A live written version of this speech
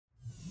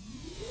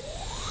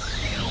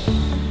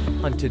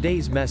on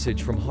today's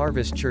message from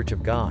Harvest Church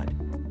of God.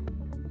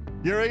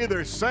 You're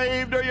either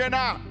saved or you're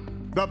not.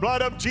 The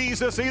blood of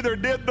Jesus either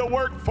did the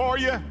work for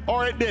you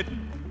or it didn't.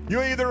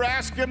 You either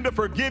asked Him to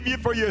forgive you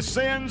for your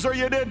sins or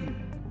you didn't.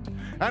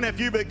 And if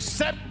you've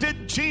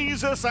accepted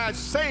Jesus as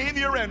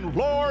Savior and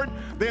Lord,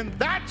 then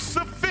that's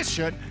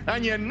sufficient,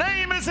 and your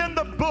name is in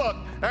the book,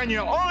 and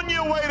you're on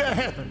your way to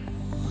heaven.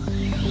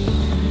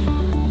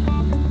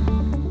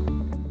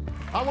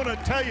 I want to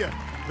tell you,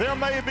 there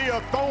may be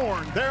a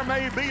thorn, there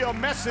may be a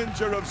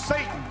messenger of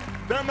Satan,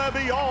 there may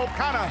be all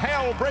kind of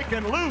hell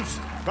breaking loose,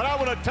 but I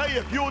want to tell you,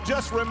 if you'll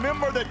just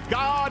remember that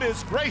God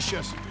is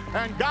gracious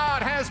and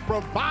God has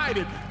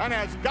provided, and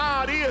as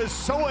God is,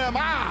 so am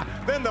I,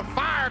 then the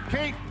fire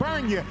can't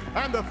burn you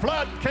and the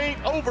flood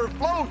can't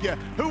overflow you.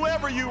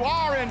 Whoever you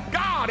are in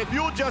God, if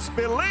you'll just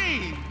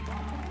believe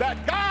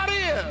that God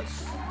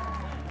is,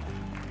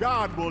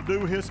 God will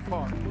do His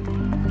part.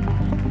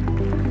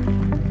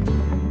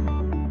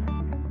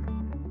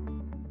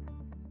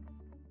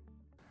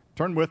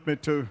 Turn with me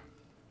to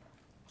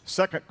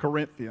 2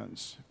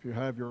 Corinthians. If you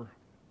have your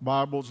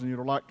Bibles and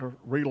you'd like to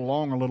read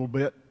along a little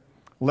bit,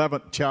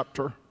 11th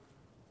chapter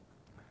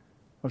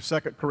of 2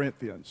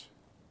 Corinthians.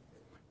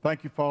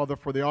 Thank you, Father,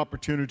 for the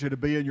opportunity to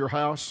be in your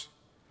house.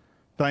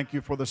 Thank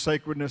you for the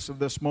sacredness of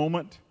this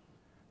moment.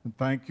 And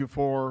thank you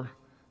for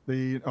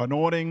the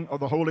anointing of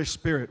the Holy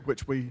Spirit,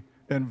 which we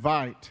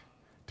invite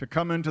to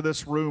come into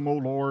this room, O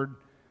Lord,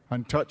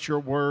 and touch your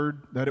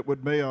word, that it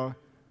would be a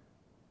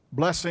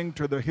blessing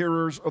to the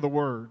hearers of the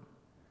word,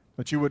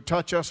 that you would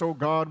touch us, O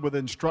God, with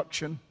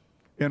instruction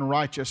in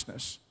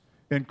righteousness,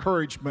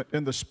 encouragement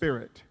in the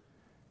Spirit,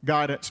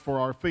 guidance for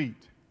our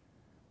feet,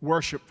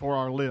 worship for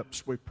our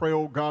lips. We pray,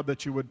 O God,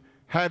 that you would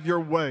have your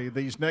way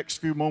these next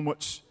few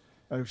moments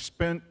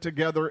spent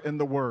together in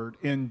the word.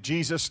 In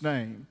Jesus'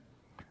 name,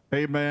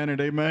 amen and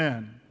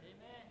amen.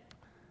 Amen.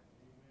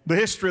 The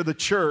history of the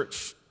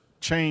church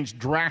changed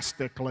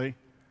drastically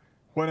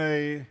when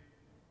a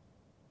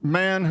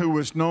man who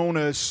was known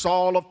as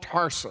Saul of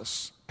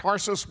Tarsus.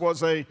 Tarsus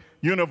was a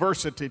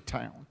university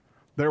town.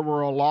 There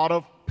were a lot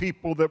of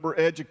people that were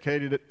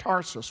educated at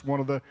Tarsus. One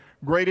of the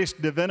greatest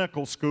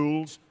divinical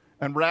schools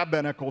and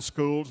rabbinical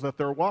schools that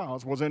there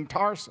was in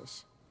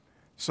Tarsus.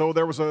 So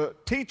there was a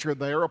teacher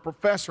there, a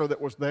professor that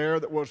was there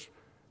that was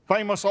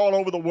famous all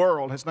over the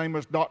world. His name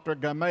was Dr.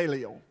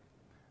 Gamaliel.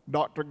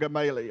 Dr.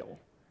 Gamaliel.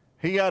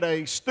 He had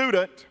a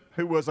student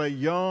who was a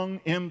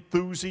young,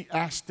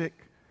 enthusiastic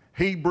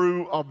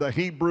Hebrew of the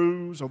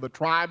Hebrews, of the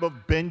tribe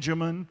of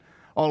Benjamin,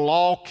 a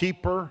law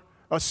keeper,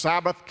 a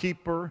Sabbath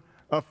keeper,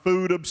 a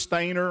food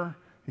abstainer.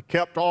 He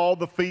kept all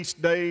the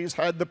feast days,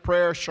 had the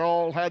prayer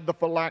shawl, had the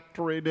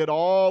phylactery, did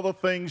all the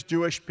things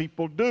Jewish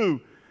people do,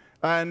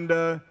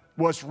 and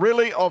was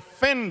really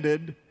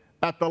offended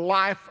at the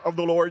life of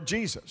the Lord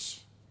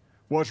Jesus,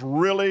 was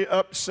really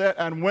upset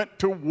and went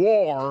to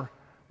war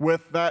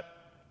with that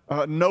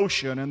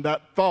notion and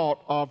that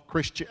thought of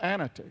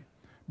Christianity.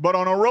 But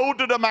on a road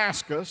to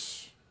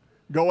Damascus,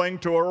 going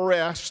to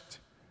arrest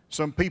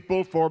some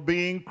people for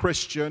being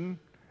Christian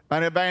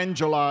and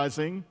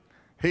evangelizing,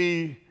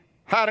 he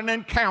had an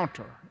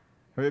encounter.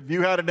 Have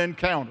you had an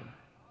encounter?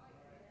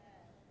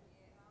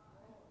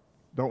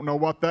 Don't know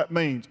what that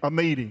means. A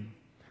meeting.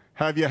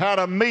 Have you had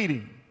a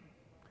meeting?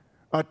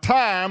 A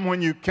time when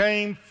you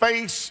came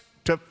face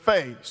to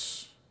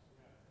face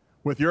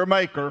with your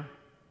Maker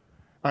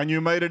and you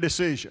made a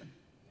decision.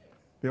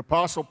 The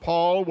Apostle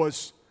Paul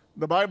was,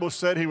 the Bible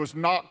said he was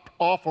knocked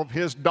off of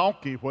his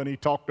donkey when he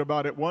talked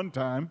about it one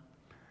time.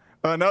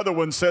 Another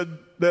one said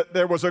that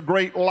there was a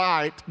great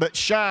light that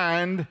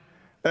shined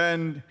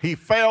and he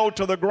fell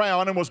to the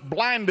ground and was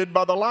blinded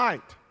by the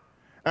light.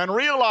 And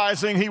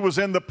realizing he was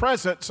in the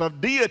presence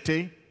of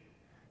deity,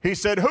 he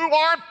said, "Who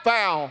art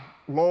thou,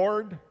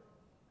 Lord?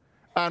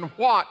 And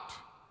what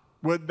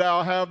would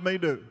thou have me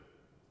do?"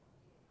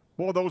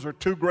 Boy, those are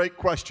two great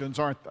questions,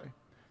 aren't they?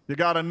 You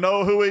got to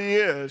know who he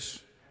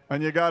is,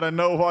 and you got to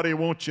know what he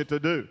wants you to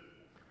do.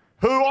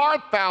 Who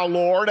art thou,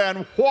 Lord,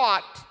 and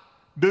what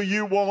do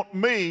you want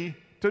me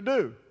to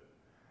do?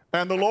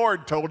 And the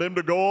Lord told him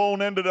to go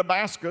on into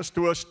Damascus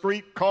to a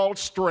street called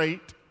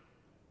Straight.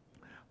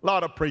 A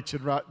lot of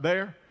preaching right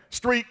there.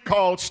 Street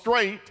called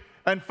Straight,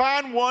 and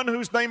find one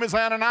whose name is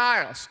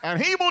Ananias,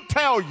 and he will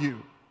tell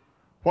you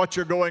what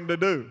you're going to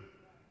do.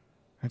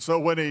 And so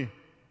when he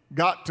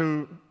got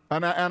to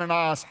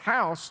Ananias'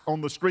 house on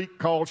the street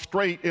called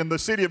Straight in the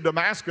city of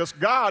Damascus,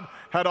 God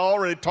had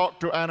already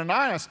talked to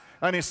Ananias,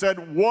 and he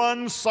said,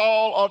 "One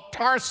Saul of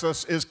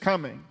Tarsus is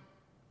coming."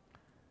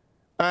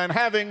 And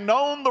having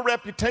known the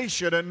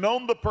reputation and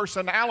known the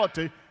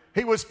personality,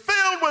 he was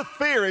filled with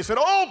fear. He said,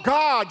 "Oh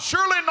God,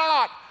 surely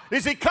not.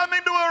 Is he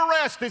coming to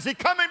arrest? Is he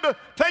coming to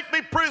take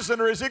me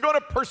prisoner? Is he going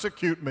to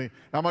persecute me?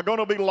 Am I going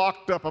to be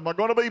locked up? Am I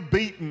going to be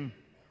beaten?"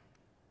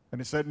 And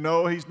he said,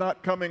 "No, he's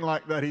not coming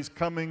like that. He's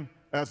coming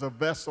as a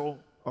vessel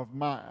of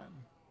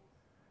mine."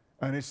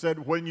 And he said,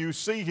 "When you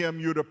see him,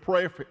 you're to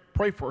pray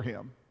for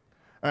him."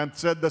 And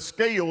said, "The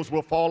scales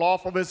will fall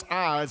off of his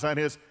eyes, and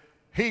his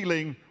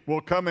healing will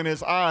come in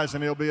his eyes,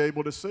 and he'll be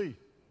able to see."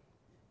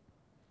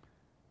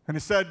 And he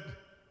said,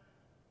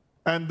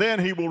 and then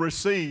he will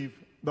receive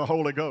the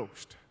Holy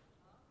Ghost.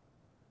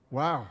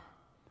 Wow.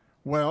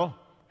 Well,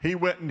 he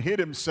went and hid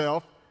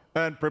himself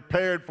and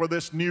prepared for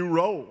this new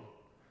role.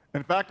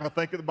 In fact, I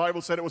think the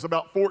Bible said it was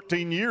about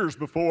 14 years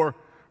before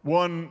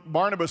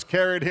Barnabas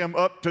carried him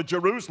up to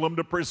Jerusalem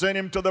to present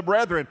him to the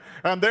brethren.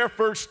 And their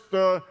first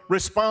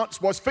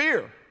response was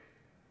fear.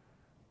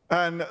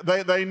 And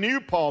they knew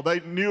Paul.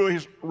 They knew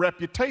his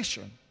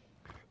reputation.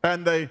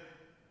 And they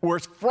were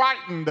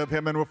frightened of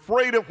him and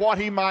afraid of what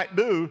he might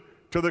do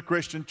to the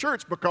Christian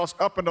church, because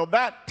up until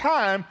that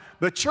time,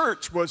 the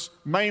church was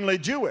mainly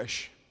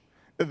Jewish.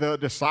 The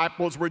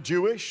disciples were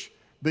Jewish.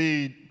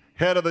 The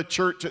head of the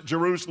church at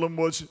Jerusalem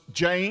was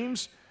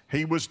James.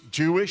 He was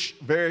Jewish,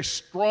 very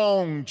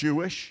strong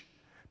Jewish.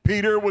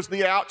 Peter was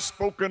the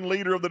outspoken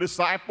leader of the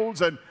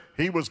disciples, and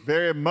he was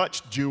very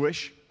much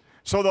Jewish.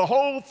 So the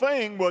whole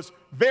thing was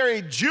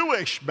very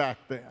Jewish back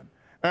then.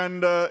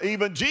 And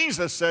even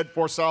Jesus said,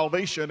 for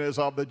salvation is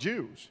of the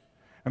Jews.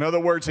 In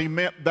other words, he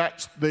meant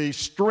that's the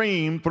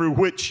stream through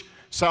which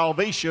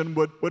salvation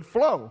would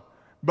flow.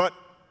 But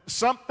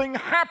something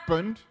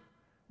happened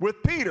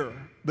with Peter,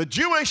 the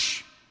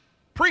Jewish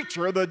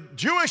preacher, the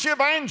Jewish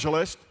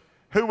evangelist,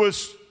 who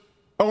was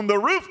on the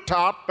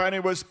rooftop and he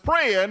was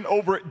praying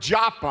over at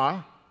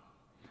Joppa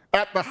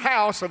at the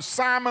house of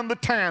Simon the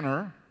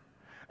tanner.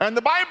 And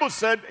the Bible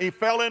said he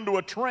fell into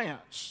a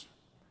trance.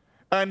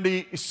 And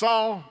he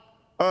saw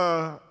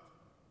an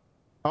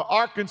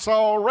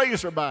Arkansas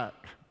Razorback.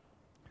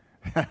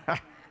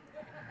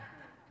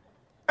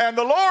 And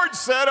the Lord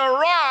said,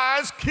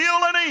 arise, kill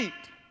and eat.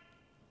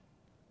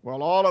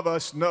 Well, all of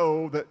us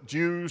know that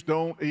Jews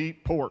don't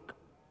eat pork.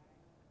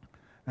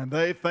 And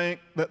they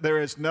think that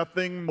there is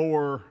nothing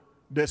more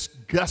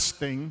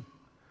disgusting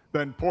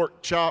than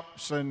pork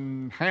chops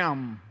and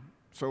ham.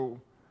 So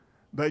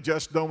they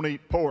just don't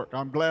eat pork.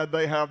 I'm glad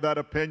they have that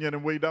opinion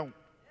and we don't.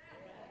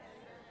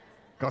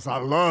 Because I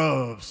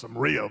love some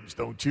ribs,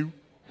 don't you?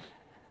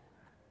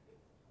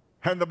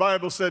 And the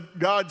Bible said,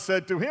 God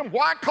said to him,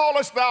 why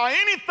callest thou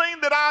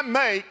anything that I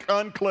make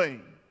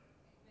unclean?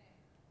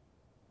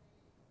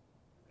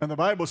 And the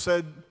Bible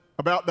said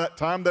about that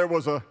time there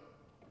was a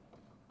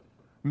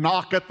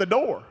knock at the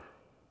door.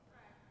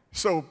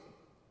 So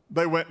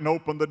they went and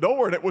opened the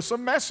door, and it was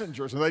some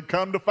messengers, and they'd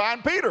come to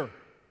find Peter.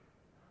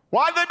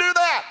 Why'd they do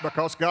that?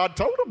 Because God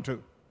told them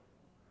to.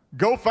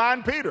 Go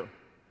find Peter.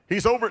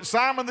 He's over at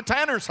Simon the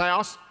tanner's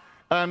house,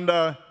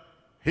 and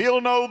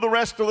he'll know the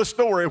rest of the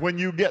story when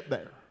you get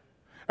there.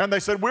 And they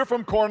said, we're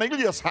from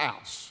Cornelius'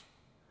 house.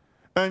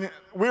 And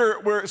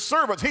we're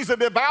servants. He's a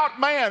devout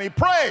man. He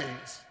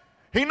prays.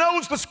 He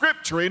knows the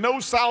scripture. He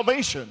knows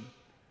salvation.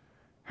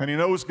 And he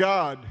knows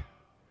God.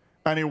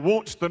 And he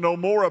wants to know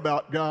more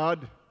about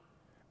God.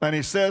 And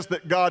he says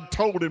that God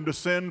told him to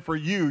send for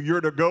you.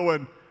 You're to go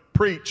and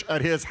preach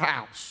at his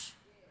house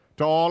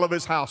to all of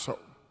his household.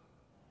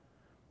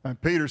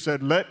 And Peter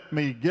said, let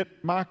me get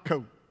my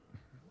coat.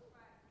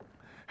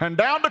 And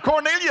down to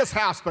Cornelius'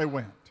 house they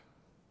went.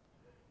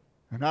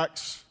 In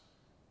Acts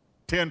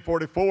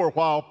 10:44,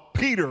 while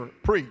Peter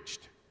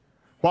preached,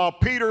 while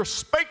Peter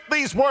spake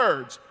these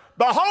words,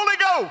 the Holy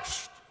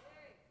Ghost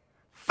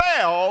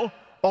fell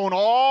on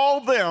all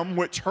them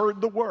which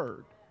heard the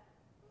word.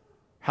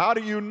 How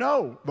do you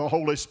know the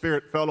Holy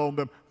Spirit fell on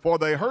them? For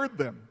they heard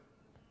them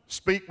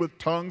speak with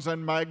tongues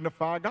and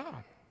magnify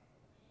God.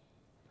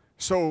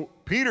 So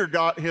Peter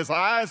got his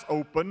eyes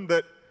open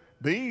that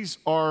these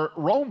are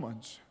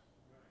Romans.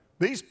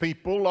 These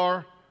people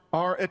are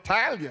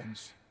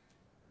Italians.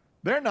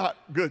 They're not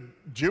good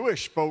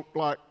Jewish folk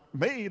like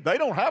me. They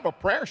don't have a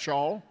prayer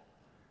shawl,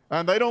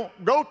 and they don't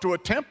go to a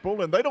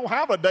temple, and they don't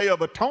have a day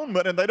of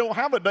atonement, and they don't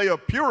have a day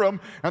of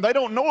Purim, and they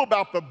don't know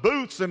about the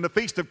booths and the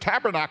Feast of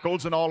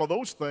Tabernacles and all of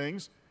those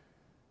things.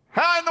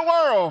 How in the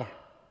world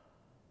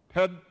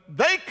had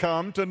they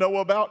come to know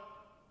about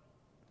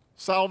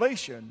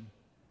salvation?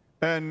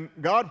 And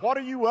God, what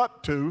are you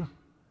up to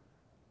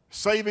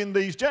saving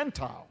these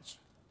Gentiles?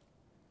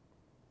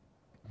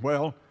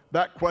 Well,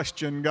 that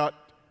question got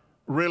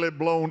really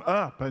blown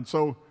up. And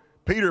so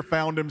Peter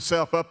found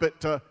himself up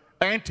at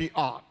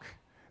Antioch.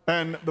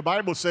 And the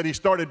Bible said he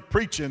started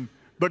preaching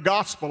the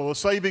gospel of the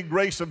saving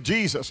grace of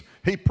Jesus.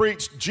 He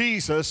preached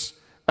Jesus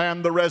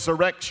and the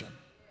resurrection.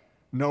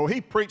 No,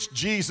 he preached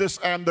Jesus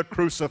and the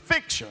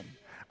crucifixion.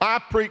 I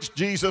preached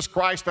Jesus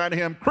Christ and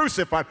him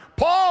crucified.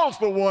 Paul's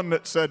the one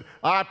that said,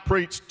 I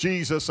preached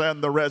Jesus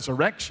and the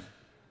resurrection.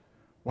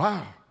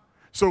 Wow.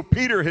 So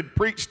Peter had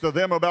preached to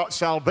them about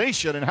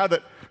salvation and how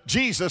that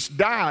Jesus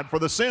died for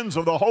the sins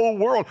of the whole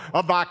world,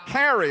 a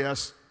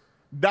vicarious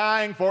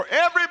dying for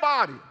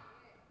everybody.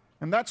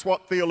 And that's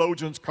what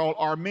theologians call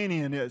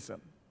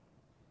Arminianism.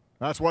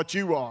 That's what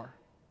you are,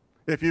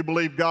 if you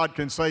believe God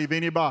can save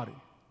anybody.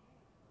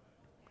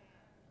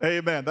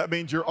 Amen. That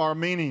means you're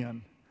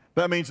Arminian.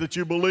 That means that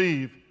you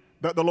believe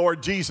that the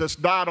Lord Jesus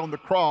died on the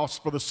cross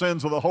for the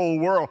sins of the whole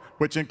world,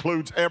 which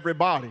includes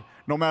everybody,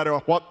 no matter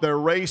what their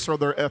race or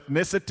their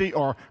ethnicity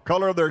or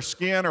color of their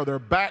skin or their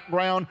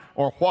background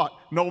or what.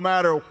 No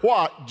matter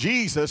what,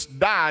 Jesus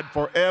died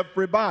for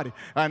everybody.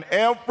 And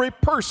every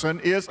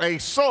person is a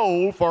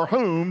soul for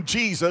whom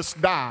Jesus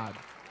died.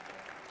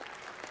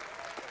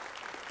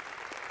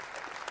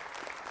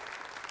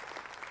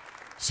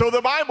 So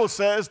the Bible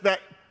says that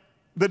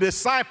the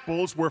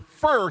disciples were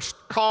first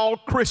called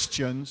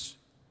Christians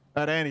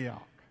at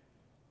Antioch.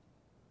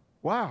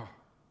 Wow.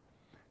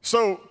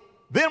 So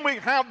then we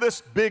have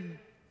this big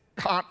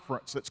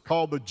conference that's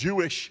called the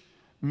Jewish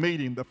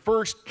meeting, the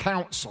first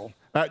council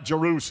at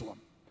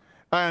Jerusalem.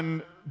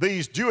 And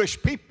these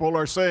Jewish people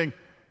are saying,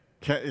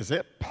 is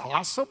it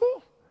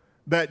possible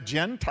that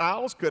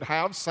Gentiles could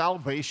have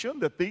salvation,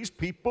 that these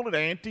people at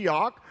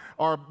Antioch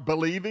are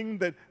believing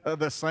that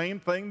the same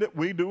thing that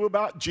we do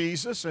about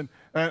Jesus? And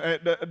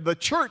the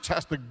church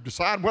has to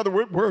decide whether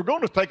we're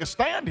going to take a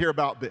stand here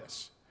about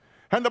this.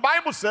 And the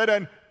Bible said,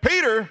 and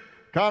Peter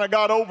kind of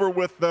got over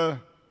with the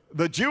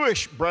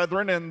Jewish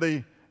brethren and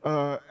the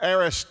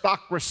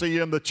aristocracy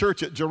in the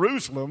church at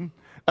Jerusalem,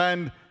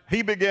 and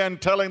he began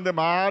telling them,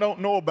 I don't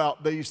know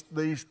about these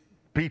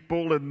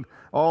people and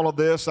all of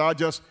this.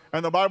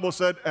 And the Bible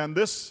said, and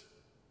this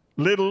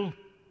little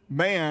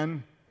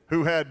man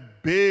who had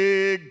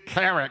big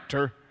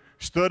character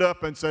stood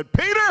up and said,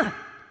 Peter,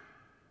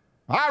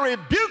 I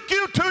rebuke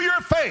you to your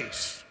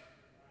face.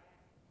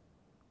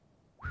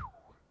 Whew.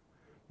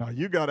 Now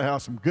you got to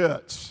have some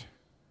guts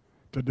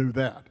to do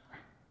that.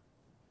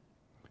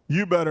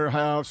 You better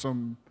have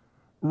some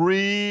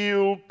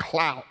real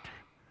clout.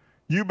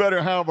 You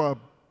better have a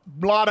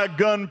lot of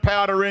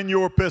gunpowder in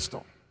your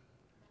pistol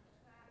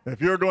if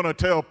you're going to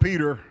tell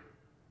Peter,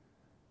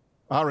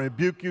 I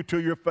rebuke you to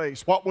your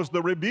face. What was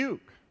the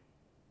rebuke?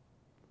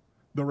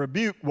 The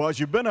rebuke was,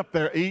 you've been up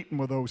there eating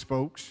with those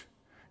folks.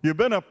 You've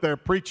been up there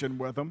preaching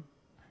with them.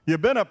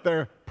 You've been up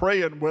there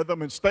praying with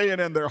them and staying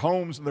in their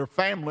homes and their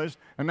families,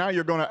 and now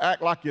you're going to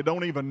act like you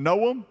don't even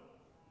know them?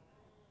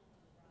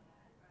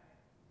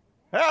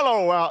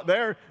 Hello out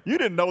there. You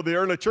didn't know the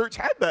early church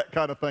had that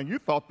kind of thing. You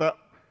thought that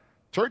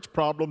church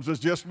problems is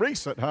just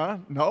recent, huh?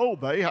 No,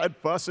 they had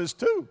fusses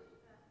too.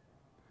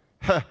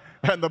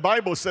 And the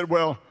Bible said,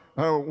 well,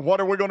 what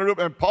are we going to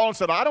do? And Paul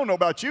said, I don't know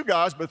about you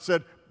guys, but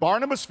said,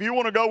 Barnabas, if you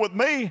want to go with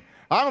me,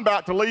 I'm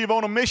about to leave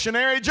on a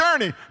missionary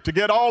journey to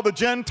get all the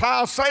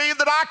Gentiles saved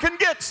that I can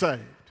get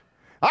saved.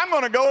 I'm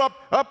going to go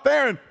up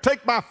there and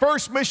take my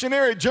first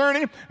missionary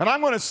journey, and I'm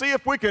going to see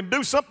if we can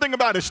do something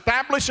about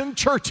establishing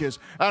churches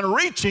and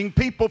reaching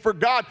people for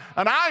God.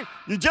 And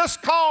you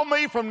just call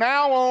me from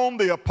now on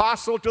the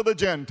apostle to the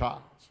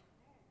Gentiles.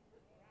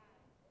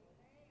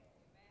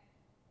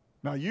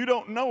 Now, you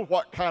don't know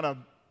what kind of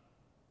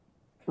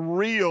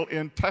real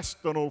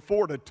intestinal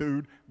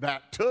fortitude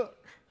that took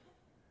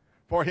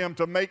for him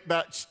to make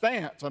that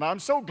stance. And I'm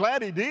so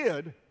glad he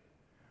did,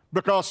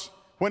 because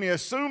when he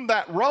assumed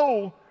that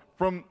role,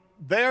 from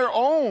there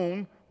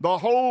on, the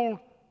whole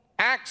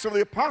Acts of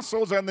the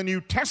Apostles and the New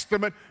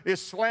Testament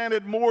is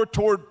slanted more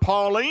toward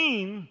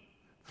Pauline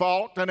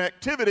thought and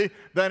activity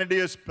than it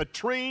is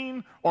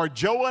Petrine or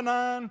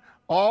Johannine.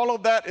 All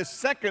of that is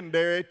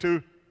secondary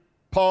to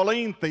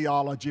Pauline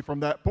theology from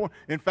that point.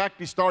 In fact,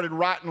 he started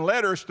writing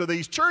letters to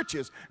these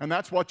churches, and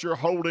that's what you're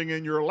holding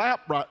in your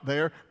lap right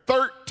there.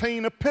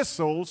 13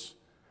 epistles.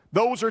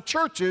 Those are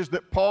churches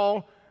that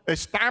Paul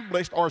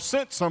established or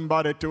sent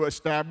somebody to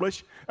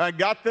establish and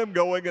got them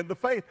going in the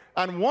faith.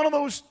 And one of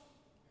those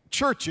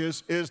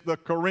churches is the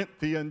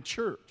Corinthian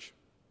church.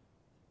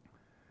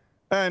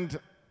 And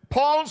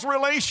Paul's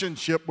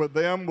relationship with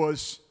them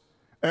was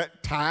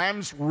at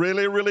times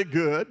really, really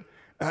good.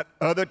 At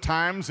other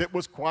times it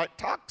was quite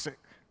toxic,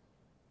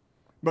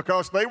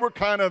 because they were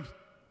kind of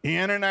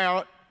in and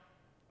out,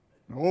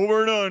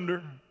 over and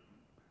under,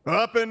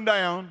 up and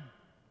down.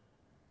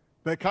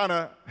 They kind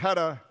of had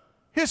a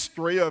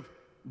history of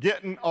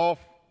getting off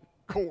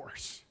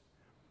course.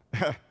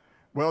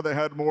 Well, they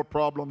had more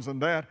problems than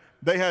that.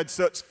 They had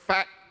such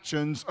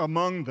factions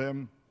among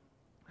them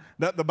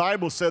that the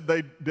Bible said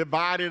they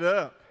divided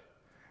up.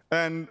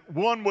 And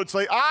one would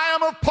say, I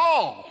am of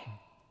Paul.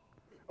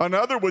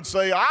 Another would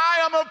say,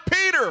 I am of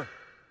Peter.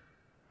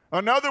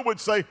 Another would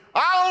say,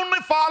 I only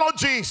follow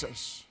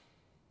Jesus.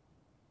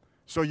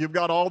 So you've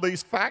got all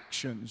these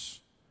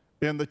factions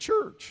in the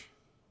church.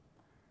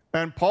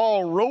 And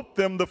Paul wrote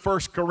them the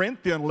First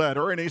Corinthian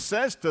letter, and he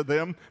says to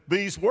them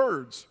these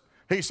words.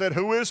 He said,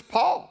 who is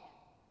Paul?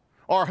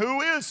 Or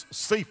who is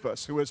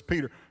Cephas, who is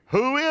Peter?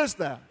 Who is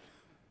that?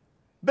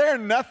 They're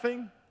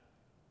nothing.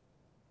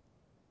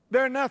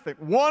 They're nothing.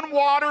 One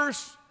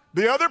waters,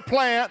 the other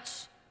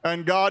plants,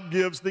 and God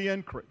gives the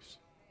increase.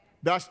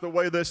 That's the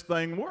way this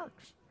thing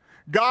works.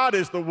 God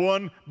is the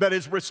one that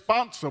is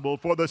responsible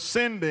for the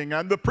sending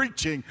and the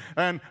preaching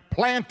and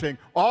planting.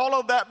 All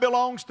of that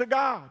belongs to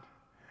God.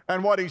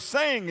 And what he's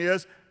saying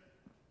is,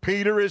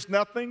 Peter is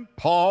nothing,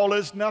 Paul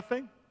is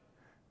nothing.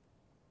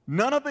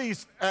 None of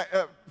these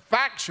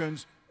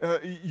factions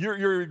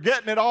you're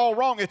getting it all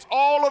wrong. It's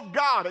all of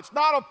God. It's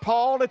not of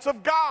Paul, it's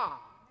of God.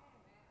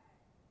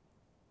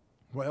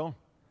 Well,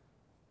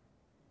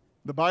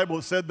 the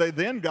Bible said they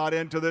then got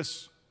into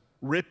this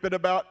rippet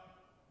about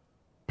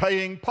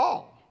paying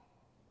Paul.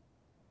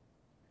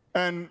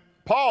 And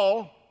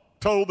Paul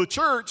told the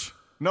church,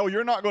 no,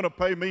 you're not going to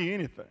pay me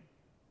anything.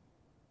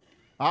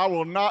 I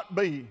will not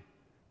be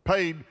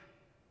paid,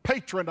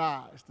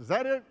 patronized. Is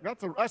that it?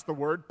 That's the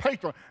word,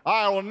 patron.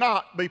 I will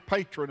not be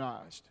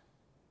patronized.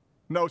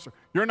 No, sir.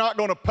 You're not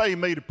going to pay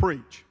me to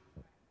preach.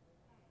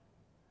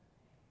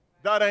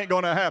 That ain't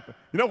going to happen.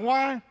 You know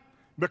why?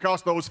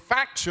 Because those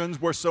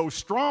factions were so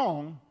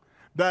strong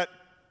that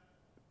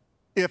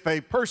if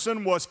a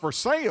person was for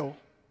sale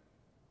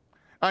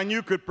and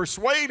you could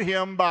persuade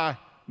him by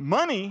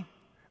money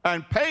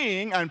and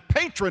paying and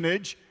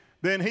patronage,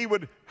 then he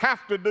would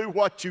have to do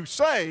what you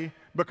say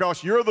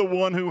because you're the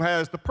one who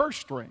has the purse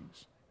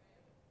strings.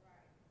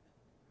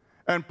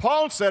 And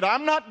Paul said,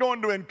 I'm not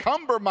going to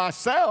encumber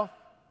myself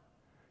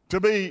to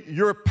be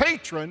your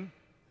patron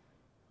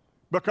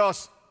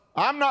because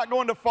I'm not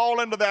going to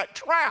fall into that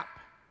trap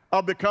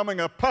of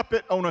becoming a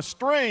puppet on a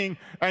string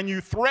and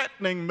you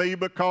threatening me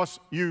because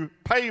you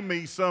pay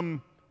me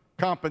some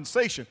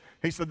compensation.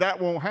 He said that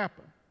won't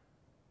happen.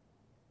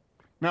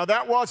 Now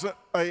that wasn't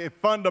a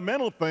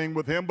fundamental thing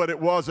with him, but it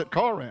was at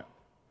Corinth.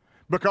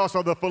 Because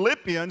of the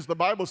Philippians, the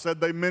Bible said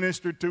they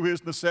ministered to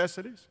his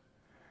necessities.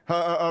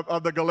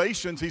 Of the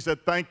Galatians, he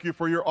said, thank you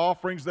for your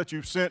offerings that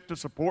you've sent to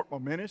support my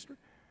ministry.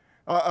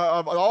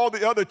 Of all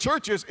the other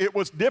churches, it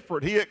was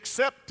different. He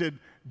accepted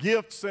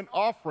gifts and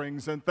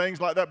offerings and things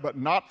like that, but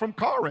not from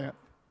Corinth.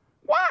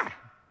 Why?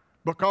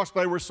 Because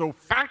they were so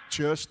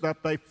factious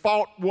that they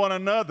fought one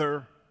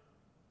another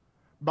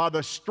by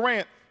the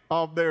strength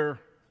of their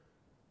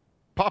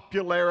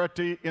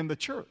popularity in the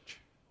church.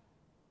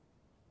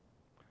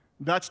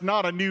 That's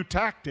not a new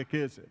tactic,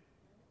 is it?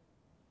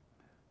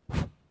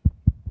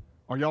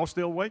 Are y'all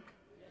still awake?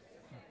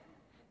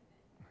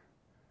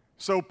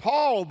 So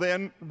Paul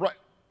then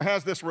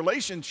has this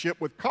relationship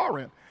with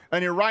Corinth,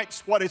 and he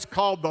writes what is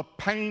called the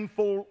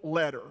painful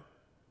letter.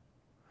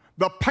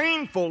 The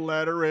painful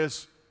letter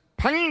is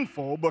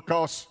painful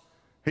because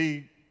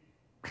he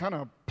kind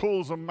of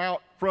pulls them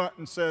out front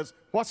and says,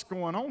 what's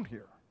going on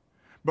here?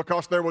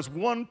 Because there was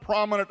one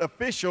prominent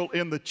official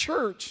in the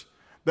church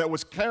that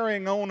was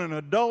carrying on an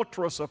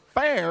adulterous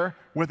affair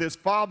with his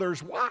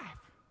father's wife.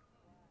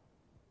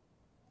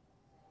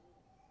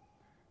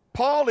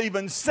 Paul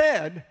even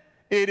said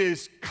it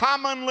is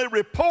commonly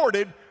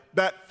reported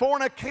that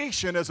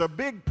fornication is a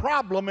big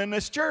problem in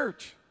this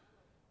church.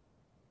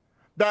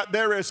 That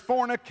there is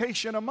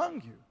fornication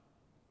among you.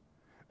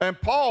 And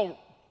Paul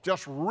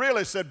just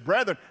really said,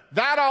 brethren,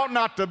 that ought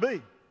not to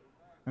be.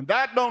 And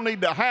that don't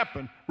need to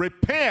happen.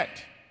 Repent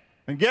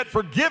and get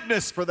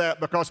forgiveness for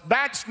that, because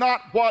that's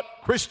not what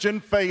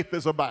Christian faith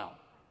is about.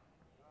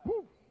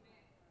 Woo.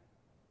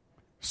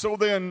 So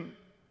then,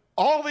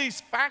 all these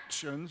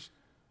factions,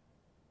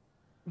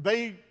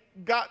 they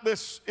got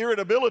this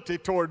irritability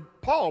toward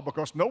Paul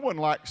because no one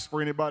likes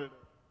for anybody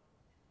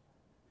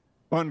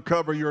to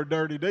uncover your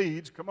dirty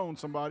deeds. Come on,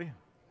 somebody.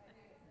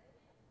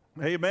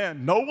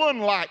 Amen. No one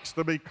likes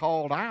to be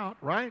called out,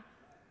 right?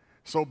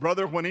 So,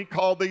 brother, when he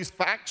called these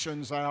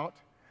factions out,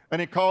 and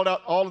he called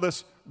out all of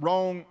this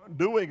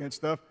wrongdoing and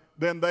stuff,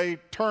 then they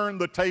turned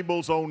the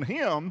tables on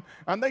him,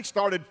 and they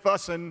started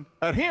fussing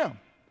at him.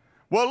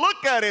 Well,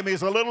 look at him.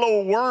 He's a little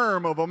old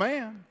worm of a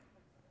man.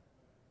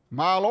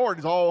 My Lord,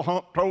 he's all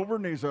humped over,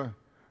 and he's a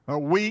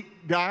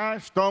weak guy,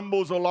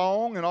 stumbles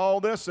along and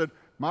all this. And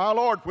my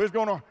Lord, if we was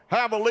going to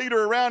have a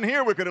leader around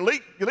here, we could at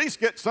least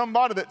get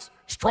somebody that's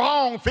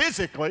strong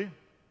physically.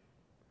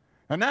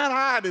 And that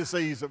eye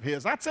disease of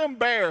his, that's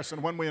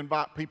embarrassing when we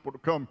invite people to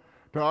come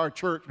to our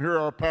church and hear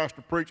our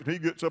pastor preach, and he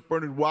gets up there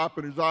and he's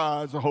wiping his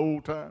eyes the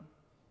whole time.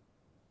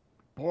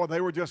 Boy,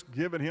 they were just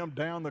giving him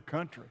down the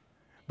country.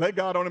 They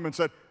got on him and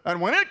said, and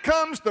when it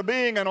comes to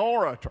being an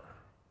orator,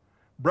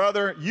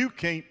 brother, you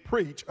can't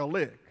preach a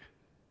lick.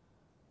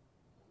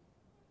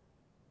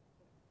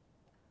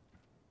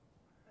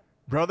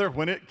 Brother,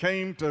 when it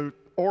came to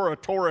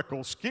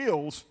oratorical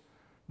skills,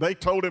 they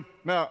told him,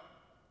 now,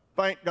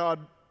 thank God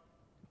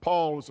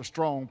Paul was a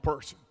strong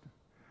person.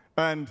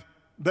 And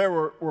there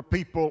were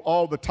people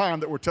all the time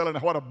that were telling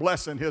him what a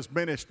blessing his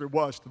ministry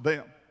was to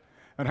them,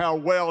 and how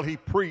well he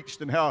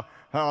preached, and how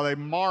they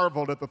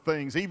marveled at the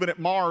things. Even at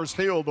Mars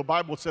Hill, the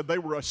Bible said they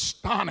were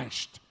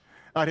astonished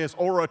at his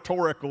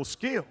oratorical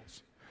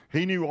skills.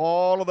 He knew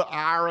all of the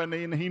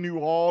irony, and he knew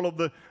all of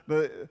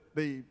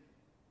the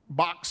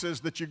boxes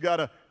that you got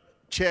to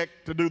check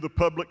to do the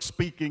public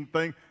speaking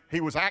thing.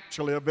 He was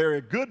actually a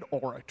very good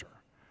orator.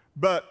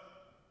 But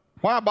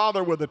why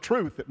bother with the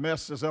truth? It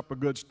messes up a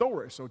good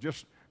story. So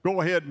just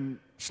go ahead and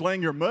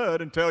sling your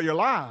mud and tell your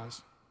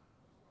lies.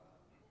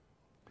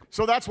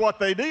 So that's what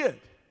they did.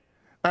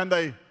 And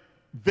they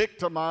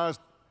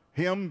victimized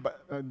him.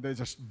 They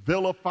just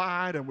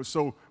vilified and was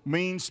so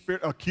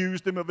mean-spirited,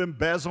 accused him of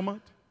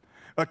embezzlement,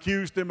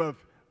 accused him of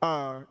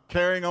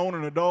carrying on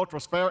an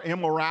adulterous affair,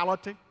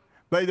 immorality.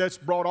 They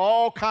just brought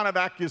all kind of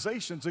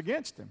accusations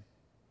against him.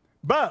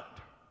 But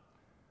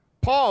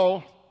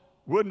Paul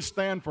wouldn't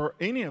stand for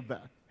any of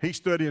that. He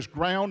stood his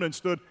ground and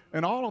stood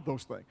in all of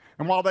those things.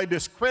 And while they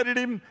discredited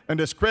him and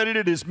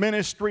discredited his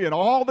ministry and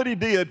all that he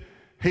did,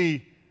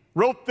 he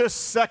wrote this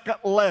second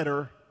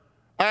letter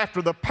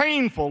after the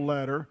painful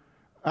letter,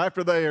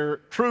 after their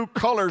true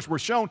colors were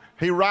shown.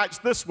 He writes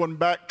this one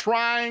back,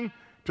 trying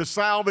to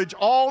salvage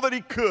all that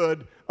he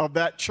could of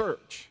that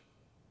church.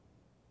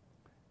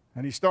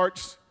 And he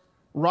starts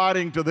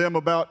writing to them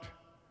about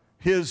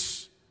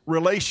his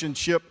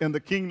relationship in the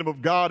kingdom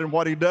of God and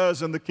what he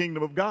does in the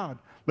kingdom of God.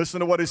 Listen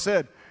to what he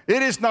said.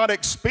 It is not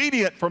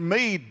expedient for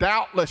me,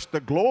 doubtless, to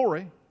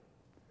glory.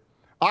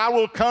 I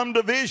will come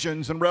to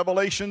visions and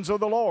revelations of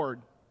the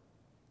Lord.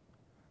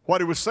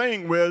 What he was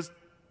saying was,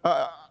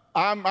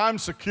 I'm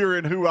secure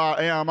in who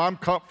I am. I'm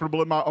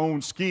comfortable in my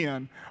own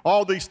skin.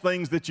 All these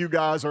things that you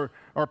guys are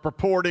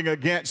purporting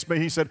against me,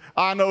 he said,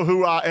 I know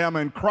who I am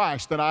in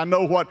Christ, and I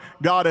know what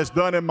God has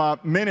done in my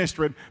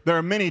ministry. There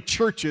are many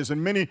churches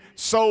and many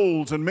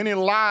souls and many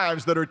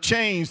lives that are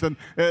changed, and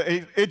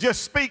it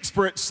just speaks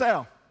for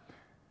itself.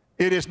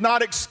 It is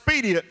not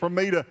expedient for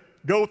me to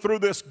go through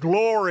this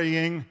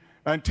glorying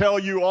and tell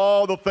you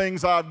all the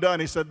things I've done.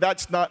 He said,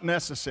 that's not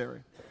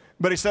necessary.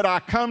 But he said, I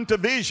come to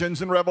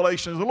visions and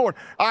revelations of the Lord.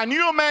 I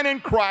knew a man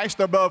in Christ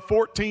above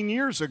 14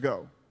 years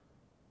ago.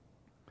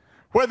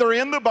 Whether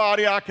in the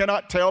body I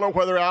cannot tell, or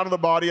whether out of the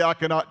body I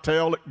cannot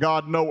tell,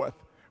 God knoweth.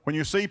 When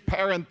you see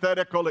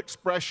parenthetical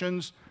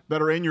expressions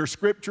that are in your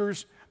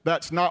scriptures,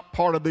 that's not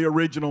part of the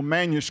original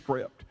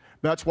manuscript.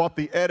 That's what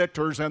the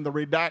editors and the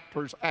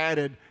redactors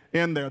added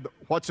in there.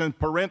 What's in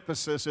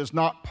parenthesis is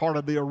not part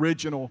of the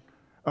original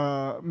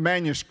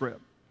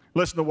manuscript.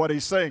 Listen to what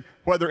he's saying.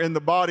 Whether in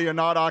the body or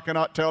not, I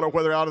cannot tell, or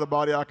whether out of the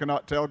body, I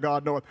cannot tell,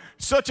 God knoweth.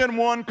 Such an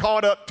one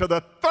caught up to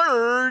the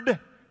third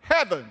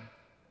heaven.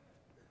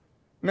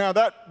 Now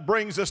that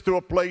brings us to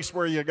a place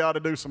where you got to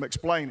do some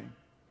explaining.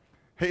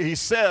 He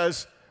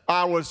says,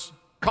 I was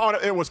caught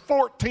up, it was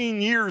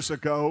 14 years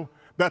ago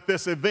that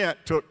this event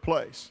took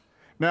place.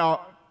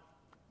 Now,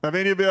 have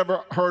any of you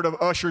ever heard of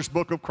Ussher's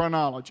Book of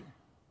Chronology?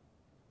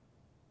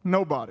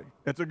 Nobody.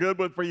 It's a good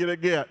one for you to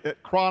get.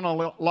 It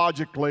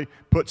chronologically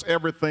puts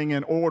everything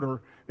in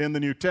order in the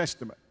New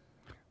Testament.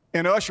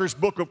 In Ussher's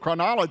Book of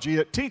Chronology,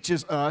 it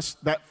teaches us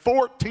that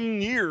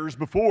 14 years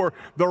before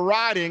the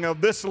writing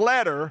of this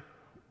letter,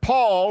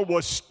 Paul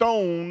was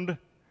stoned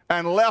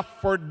and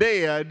left for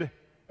dead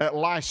at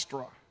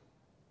Lystra.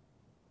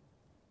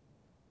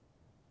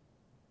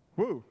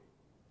 Woo.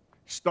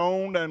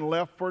 Stoned and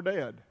left for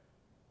dead.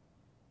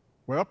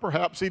 Well,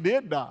 perhaps he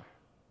did die.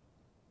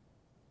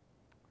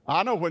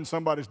 I know when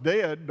somebody's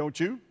dead, don't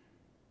you?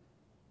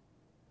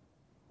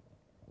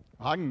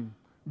 I can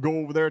go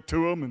over there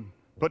to them and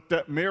put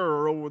that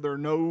mirror over their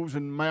nose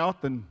and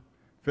mouth, and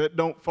if it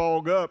don't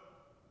fog up,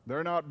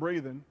 they're not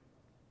breathing.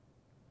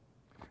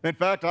 In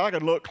fact, I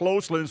can look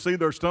closely and see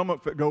their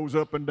stomach that goes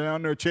up and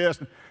down, their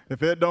chest.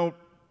 If it don't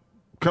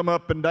come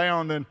up and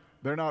down, then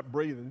they're not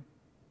breathing.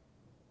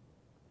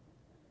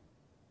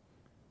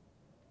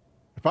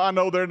 If I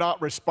know they're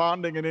not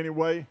responding in any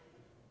way,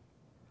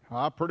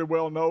 I pretty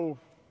well know.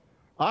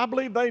 I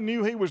believe they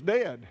knew he was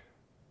dead.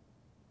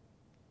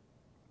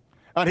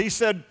 And he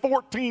said,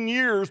 14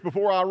 years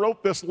before I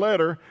wrote this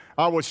letter,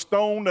 I was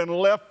stoned and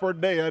left for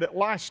dead at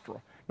Lystra.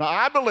 Now,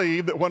 I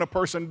believe that when a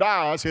person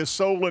dies, his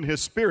soul and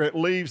his spirit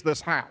leaves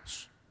this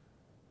house.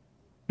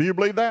 Do you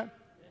believe that?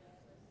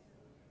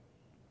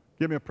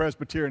 Give me a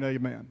Presbyterian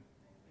amen.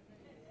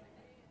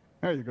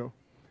 There you go.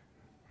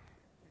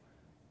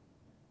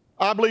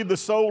 I believe the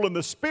soul and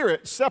the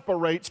spirit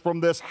separates from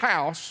this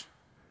house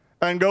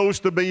and goes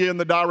to be in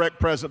the direct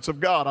presence of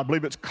God. I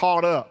believe it's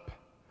caught up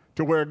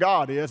to where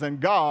God is, and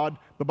God,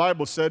 the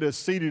Bible said, is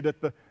seated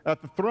at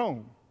the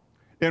throne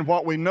in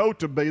what we know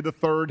to be the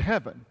third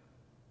heaven.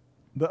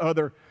 The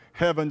other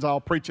heavens I'll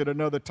preach at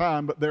another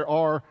time, but there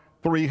are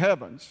three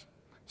heavens.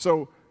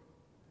 So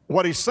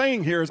what he's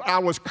saying here is, I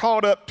was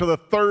caught up to the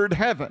third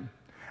heaven.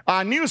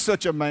 I knew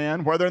such a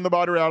man, whether in the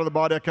body or out of the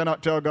body, I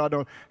cannot tell, God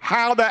knows,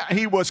 how that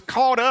he was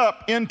caught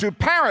up into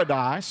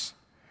paradise,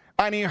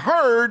 and he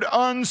heard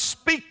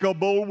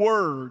unspeakable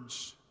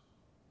words,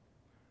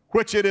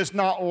 which it is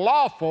not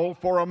lawful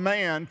for a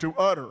man to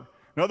utter.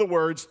 In other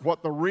words,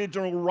 what the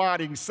original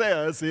writing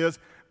says is,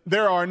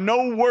 there are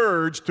no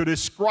words to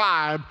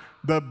describe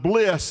the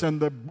bliss and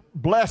the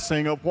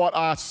blessing of what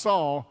I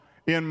saw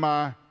in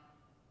my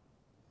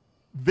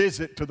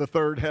visit to the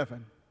third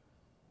heaven.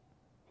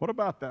 What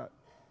about that?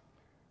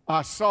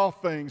 I saw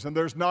things, and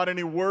there's not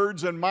any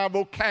words in my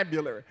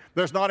vocabulary.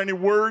 There's not any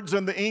words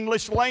in the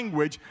English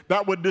language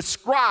that would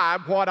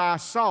describe what I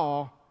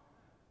saw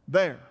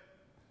there.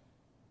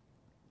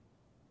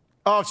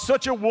 Of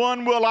such a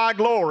one will I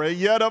glory,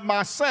 yet of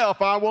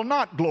myself I will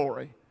not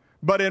glory,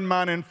 but in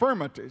mine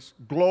infirmities.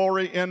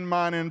 Glory in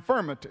mine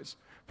infirmities.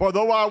 For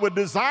though I would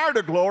desire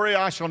to glory,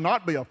 I shall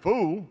not be a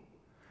fool,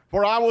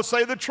 for I will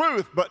say the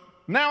truth. But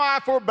now I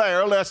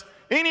forbear, lest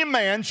any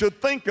man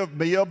should think of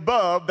me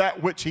above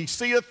that which he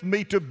seeth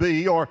me to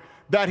be, or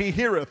that he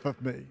heareth of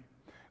me.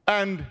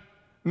 And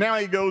now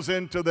he goes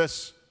into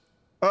this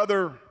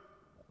other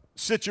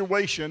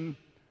situation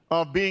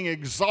of being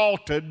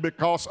exalted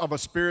because of a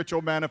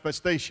spiritual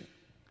manifestation.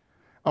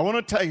 I want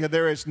to tell you,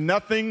 there is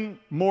nothing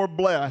more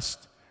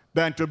blessed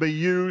than to be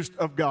used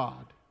of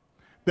God.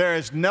 There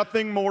is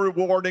nothing more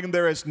rewarding,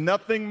 there is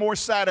nothing more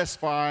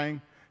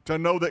satisfying to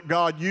know that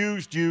God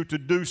used you to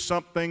do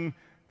something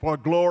for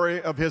the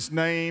glory of His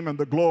name and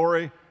the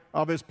glory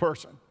of His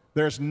person.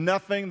 There's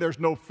nothing, there's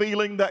no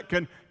feeling that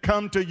can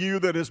come to you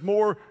that is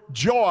more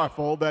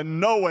joyful than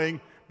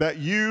knowing that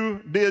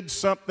you did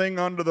something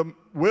under the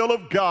will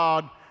of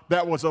God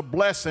that was a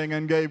blessing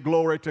and gave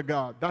glory to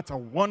God. That's a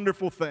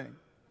wonderful thing.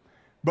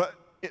 But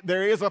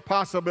there is a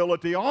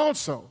possibility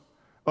also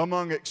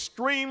among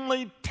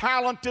extremely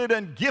talented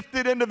and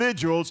gifted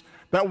individuals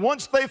that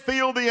once they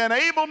feel the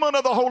enablement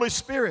of the Holy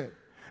Spirit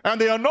and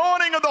the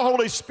anointing of the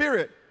Holy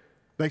Spirit,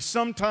 they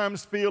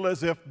sometimes feel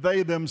as if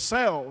they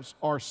themselves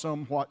are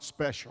somewhat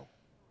special.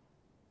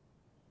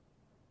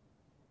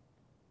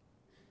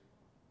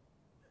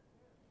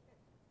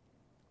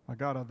 I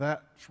got a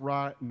that's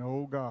right,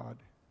 no God.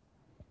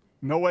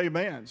 No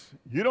amens.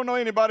 You don't know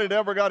anybody that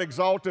ever got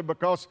exalted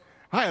because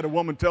I had a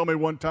woman tell me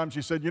one time,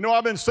 she said,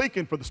 I've been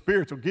seeking for the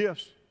spiritual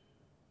gifts.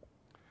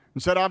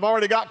 And said, I've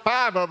already got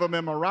 5 of them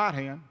in my right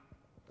hand.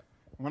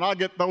 When I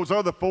get those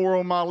other 4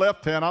 on my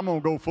left hand, I'm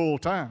going to go full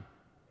time.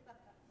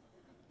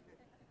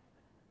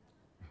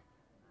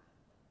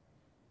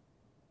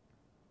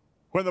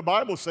 When the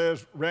Bible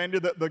says, Randy,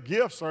 that the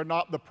gifts are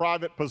not the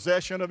private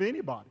possession of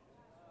anybody,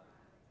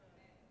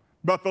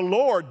 but the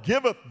Lord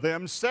giveth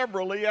them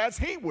severally as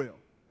He will.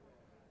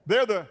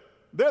 They're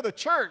the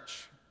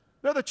church.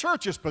 They're the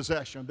church's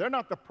possession. They're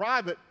not the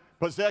private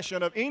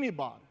possession of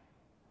anybody.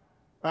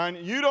 And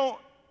you don't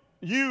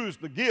use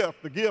the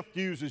gift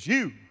uses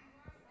you,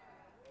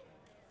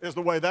 is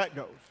the way that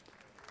goes.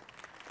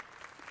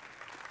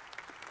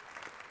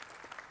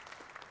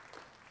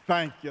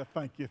 Thank you,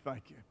 thank you,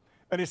 thank you.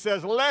 And he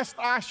says, lest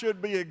I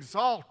should be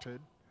exalted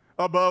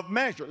above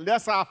measure,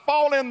 lest I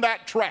fall in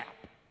that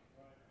trap,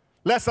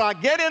 lest I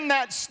get in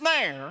that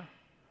snare,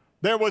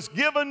 there was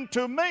given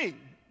to me.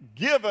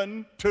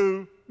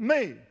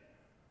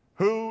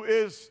 Who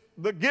is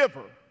the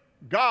giver?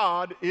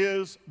 God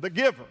is the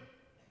giver.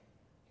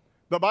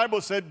 The Bible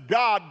said,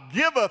 God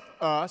giveth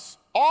us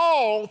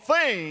all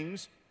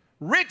things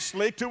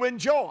richly to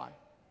enjoy.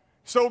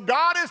 So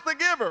God is the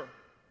giver.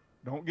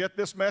 Don't get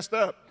this messed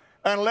up.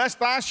 And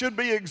lest I should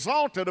be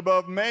exalted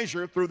above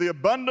measure through the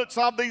abundance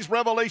of these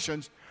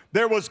revelations,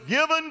 there was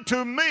given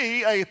to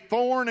me a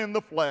thorn in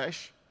the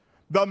flesh,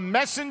 the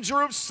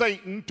messenger of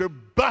Satan to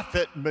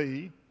buffet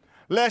me,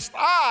 lest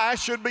I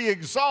should be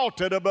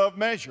exalted above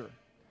measure.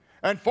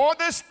 And for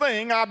this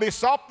thing I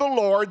besought the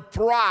Lord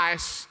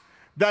thrice,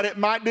 that it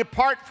might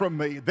depart from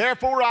me.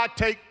 Therefore I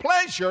take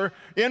pleasure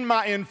in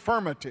my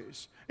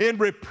infirmities, in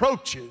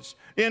reproaches,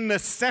 in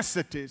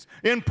necessities,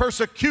 in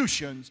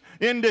persecutions,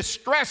 in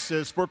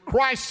distresses for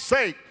Christ's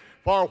sake.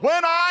 For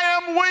when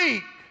I am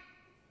weak,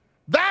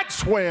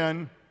 that's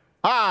when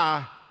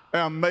I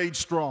am made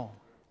strong.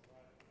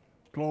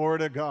 Glory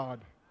to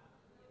God.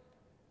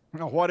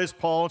 Now, what is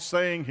Paul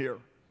saying here?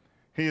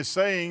 He is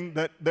saying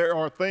that there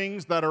are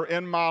things that are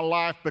in my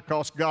life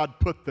because God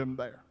put them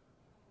there.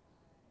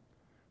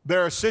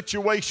 There are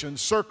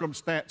situations,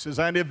 circumstances,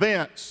 and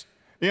events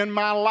in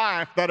my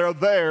life that are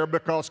there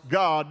because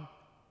God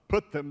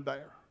put them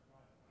there.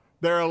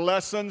 There are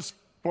lessons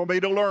for me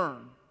to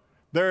learn.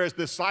 There is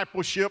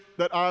discipleship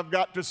that I've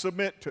got to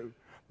submit to.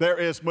 There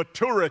is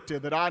maturity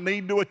that I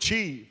need to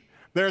achieve.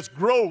 There's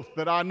growth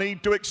that I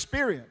need to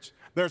experience.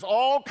 There's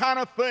all kind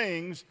of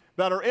things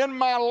that are in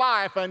my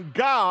life, and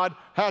God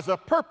has a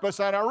purpose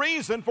and a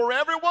reason for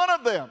every one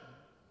of them.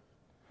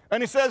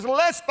 And he says,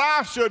 lest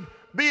I should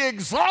be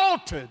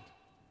exalted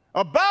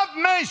above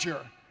measure,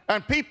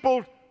 and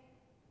people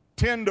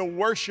tend to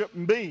worship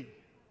me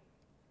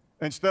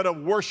instead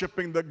of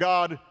worshiping the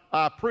God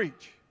I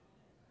preach.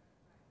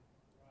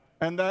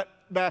 And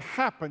that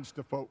happens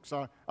to folks.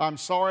 I'm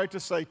sorry to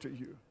say to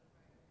you,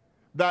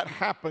 that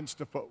happens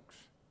to folks.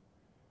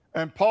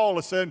 And Paul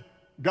has said,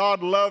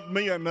 God loved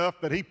me enough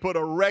that he put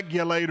a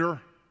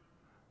regulator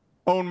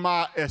on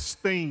my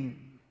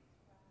esteem.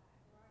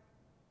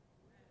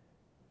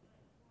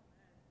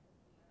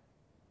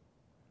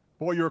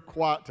 Boy, you're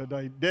quiet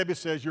today. Debbie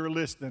says you're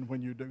listening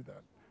when you do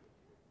that.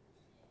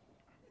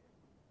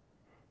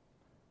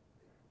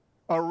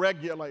 A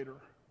regulator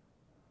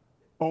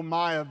on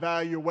my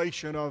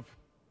evaluation of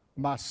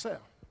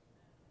myself,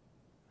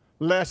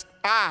 lest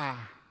I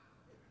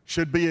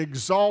should be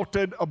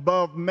exalted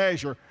above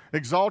measure.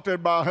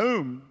 Exalted by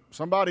whom?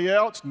 Somebody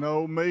else?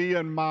 No, me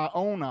and my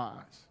own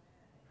eyes.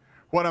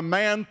 When a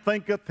man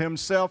thinketh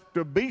himself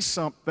to be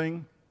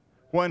something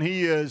when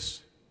he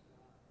is,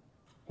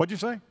 what'd you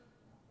say?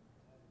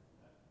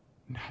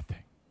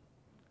 Nothing.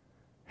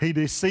 He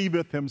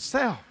deceiveth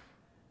himself.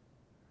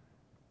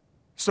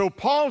 So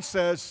Paul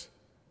says,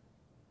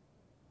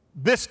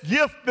 this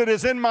gift that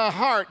is in my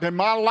heart and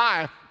my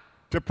life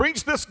to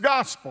preach this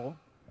gospel,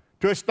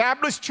 to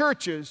establish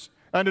churches,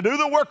 and to do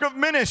the work of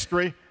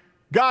ministry,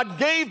 God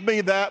gave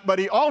me that, but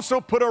He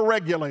also put a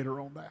regulator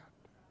on that.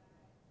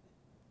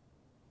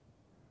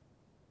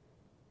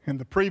 In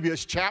the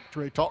previous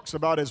chapter, he talks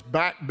about his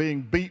back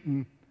being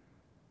beaten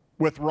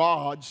with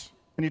rods,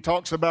 and he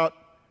talks about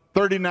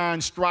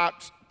 39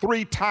 stripes.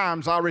 3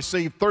 times I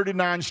received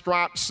 39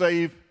 stripes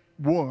save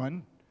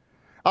one.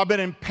 I've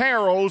been in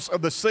perils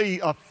of the sea,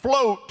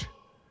 afloat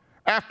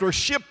after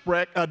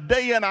shipwreck, a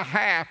day and a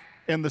half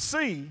in the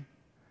sea.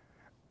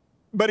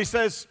 But he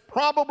says,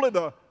 probably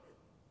the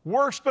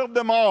worst of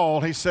them all,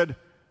 he said,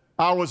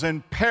 I was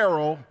in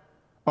peril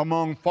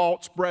among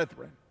false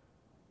brethren.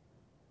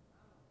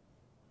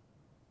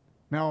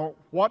 Now,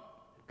 what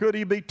could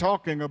he be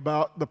talking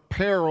about, the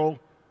peril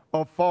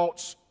of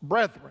false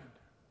brethren?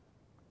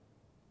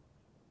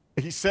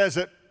 He says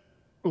it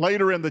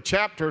later in the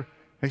chapter.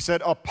 He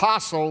said,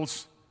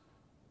 apostles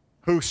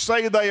who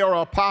say they are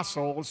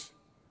apostles,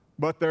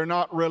 but they're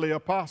not really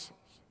apostles.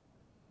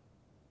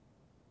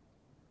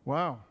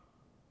 Wow.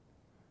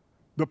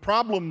 The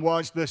problem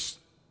was this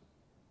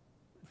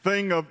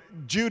thing of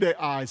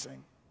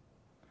Judaizing.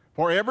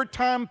 For every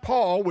time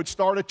Paul would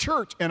start a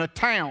church in a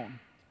town,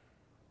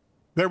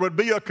 there would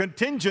be a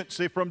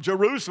contingency from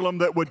Jerusalem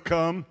that would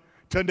come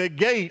to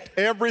negate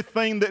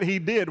everything that he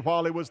did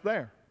while he was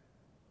there,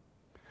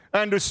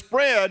 and to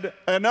spread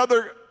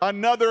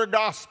another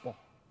gospel.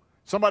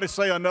 Somebody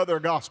say another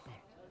gospel.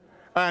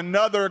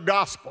 Another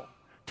gospel.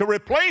 To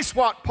replace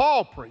what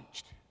Paul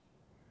preached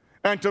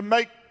and to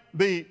make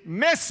the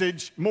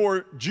message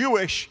more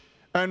Jewish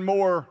and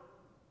more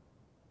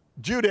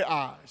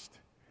Judaized.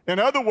 In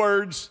other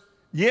words,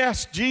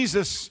 yes,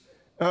 Jesus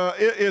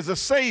is a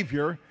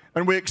Savior,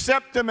 and we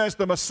accept Him as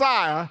the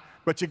Messiah,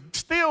 but you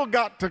still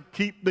got to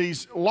keep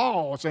these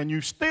laws, and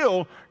you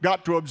still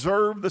got to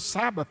observe the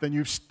Sabbath, and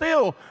you've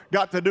still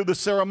got to do the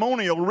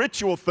ceremonial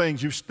ritual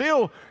things. You've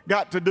still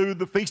got to do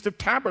the Feast of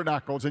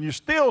Tabernacles, and you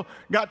still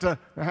got to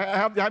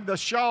have the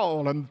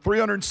shawl and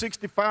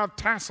 365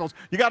 tassels.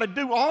 You got to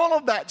do all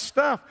of that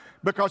stuff,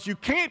 because you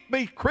can't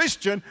be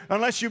Christian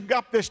unless you've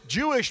got this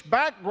Jewish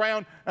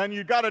background, and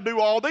you got to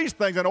do all these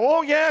things. And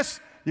oh yes,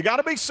 you got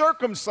to be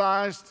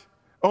circumcised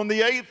on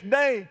the 8th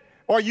day,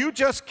 or you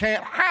just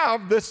can't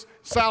have this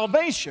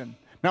salvation.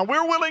 Now,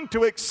 we're willing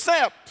to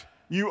accept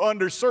you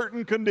under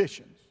certain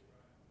conditions.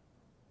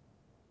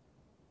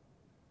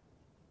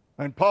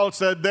 And Paul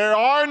said, there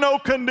are no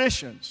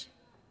conditions.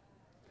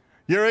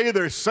 You're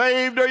either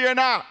saved or you're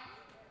not.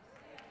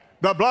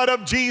 The blood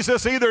of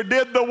Jesus either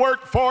did the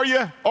work for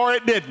you or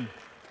it didn't.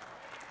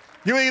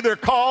 You either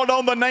called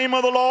on the name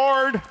of the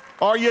Lord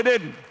or you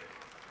didn't.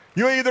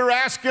 You either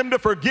asked Him to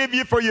forgive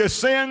you for your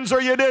sins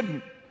or you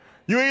didn't.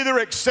 You either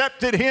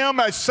accepted Him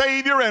as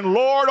Savior and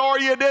Lord or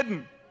you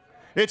didn't.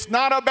 It's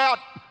not about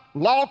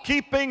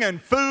law-keeping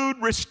and food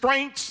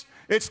restraints.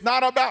 It's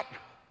not about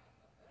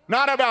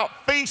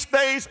feast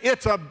days.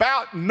 It's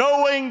about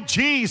knowing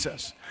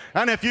Jesus.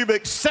 And if you've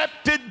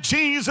accepted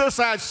Jesus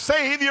as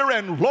Savior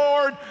and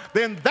Lord,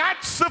 then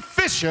that's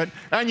sufficient,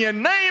 and your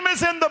name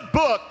is in the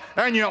book,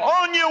 and you're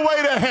on your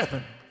way to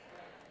heaven.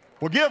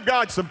 Well, give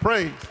God some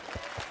praise.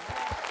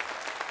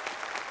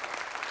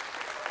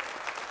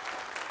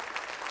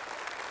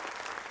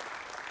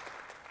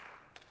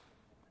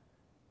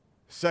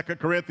 Second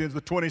Corinthians,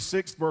 the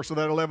 26th verse of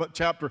that 11th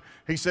chapter,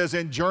 he says,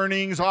 in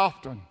journeyings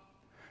often,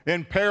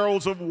 in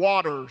perils of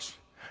waters,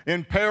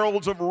 in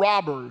perils of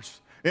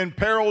robbers, in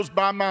perils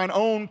by mine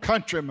own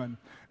countrymen,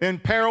 in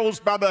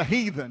perils by the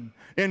heathen,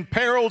 in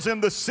perils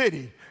in the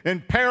city, in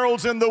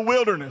perils in the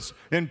wilderness,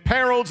 in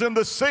perils in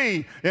the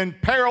sea, in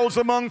perils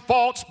among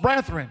false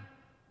brethren.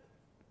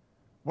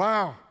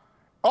 Wow.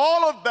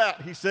 All of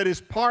that, he said,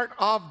 is part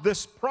of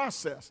this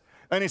process.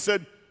 And he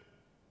said,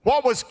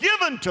 what was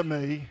given to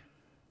me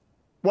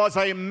was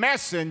a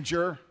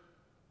messenger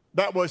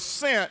that was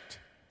sent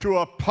to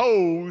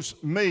oppose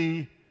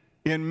me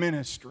in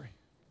ministry.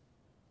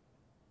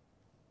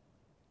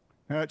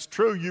 Now, it's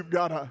true you've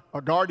got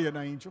a guardian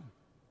angel.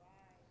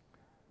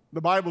 The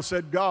Bible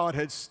said God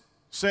had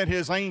sent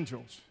His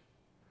angels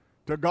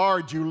to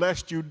guard you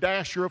lest you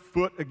dash your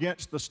foot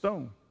against the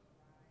stone.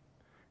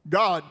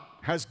 God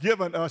has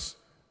given us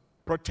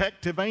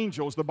protective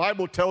angels. The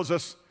Bible tells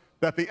us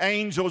that the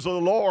angels of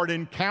the Lord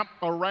encamp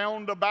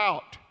around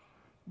about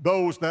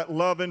those that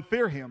love and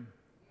fear Him.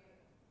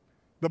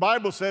 The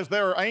Bible says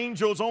there are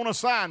angels on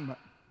assignment.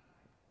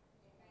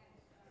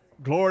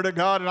 Glory to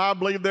God. And I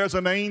believe there's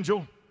an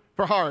angel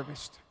for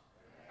harvest.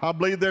 I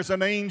believe there's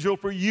an angel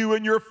for you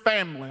and your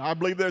family. I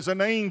believe there's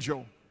an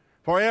angel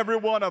for every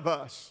one of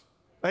us,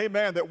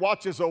 amen, that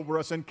watches over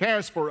us and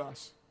cares for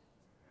us.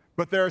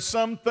 But there are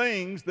some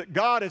things that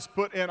God has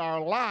put in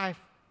our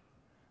life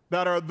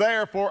that are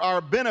there for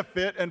our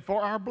benefit and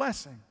for our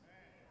blessing.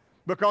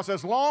 Because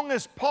as long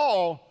as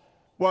Paul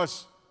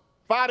was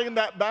fighting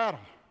that battle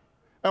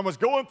and was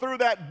going through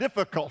that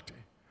difficulty,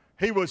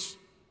 he was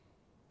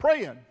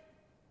praying.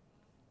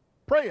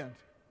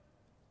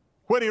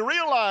 When he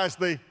realized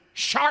the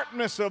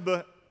sharpness of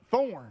the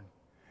thorn,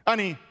 and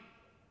he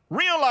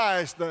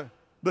realized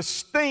the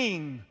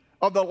sting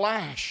of the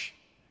lash,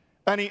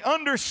 and he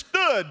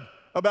understood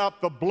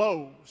about the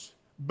blows,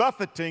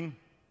 Buffeting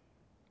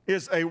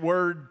is a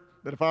word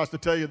that if I was to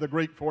tell you the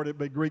Greek for it, it'd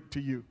be Greek to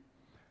you.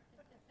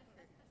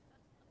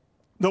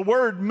 The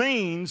word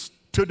means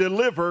to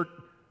deliver,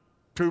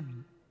 to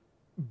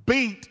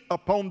beat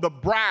upon the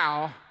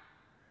brow,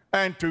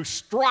 and to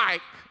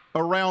strike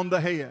around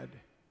the head.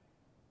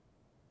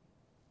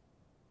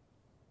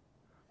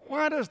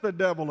 Why does the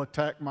devil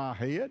attack my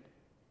head?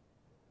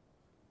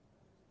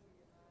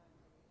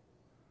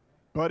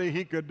 Buddy,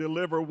 he could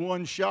deliver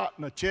one shot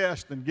in the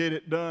chest and get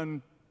it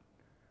done.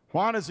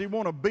 Why does he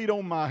want to beat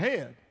on my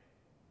head?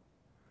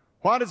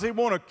 Why does he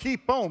want to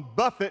keep on?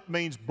 Buffet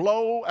means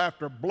blow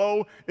after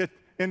blow.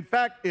 In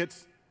fact,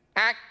 it's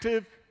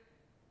active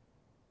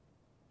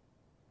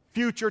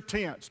future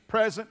tense,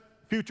 present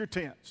future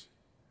tense.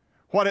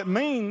 What it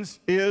means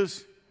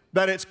is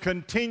that it's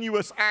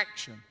continuous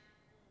action.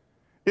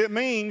 It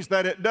means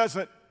that it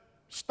doesn't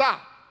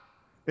stop.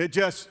 It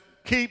just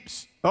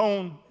keeps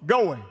on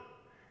going.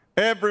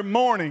 Every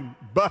morning,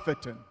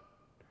 buffeting.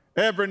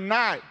 Every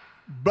night,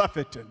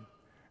 buffeting.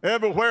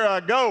 Everywhere I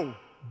go,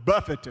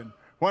 buffeting.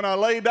 When I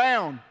lay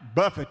down,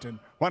 buffeting.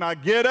 When I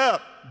get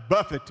up,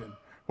 buffeting.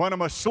 When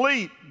I'm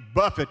asleep,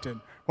 buffeting.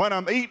 When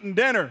I'm eating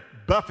dinner,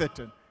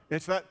 buffeting.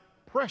 It's that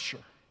pressure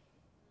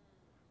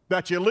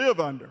that you live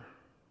under.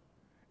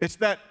 It's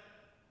that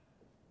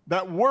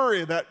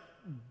worry, that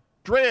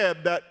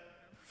dread, that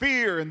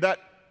fear, and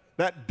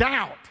that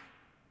doubt.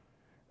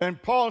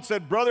 And Paul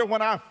said, brother,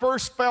 when I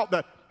first felt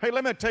that, hey,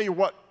 let me tell you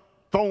what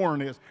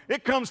thorn is.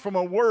 It comes from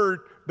a word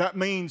that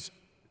means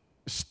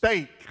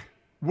stake,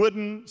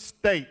 wooden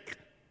stake.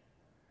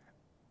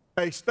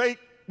 A stake,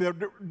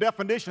 the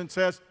definition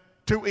says,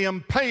 to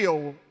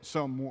impale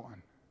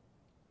someone.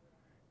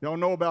 Y'all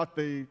know about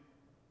the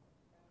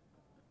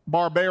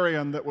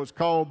barbarian that was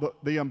called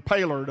the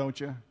impaler, don't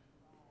you?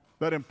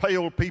 That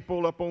impaled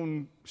people up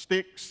on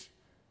sticks.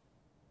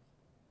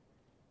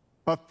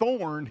 A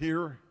thorn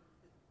here,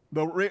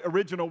 the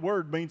original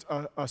word means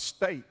a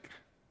stake.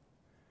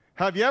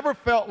 Have you ever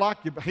felt like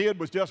your head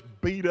was just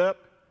beat up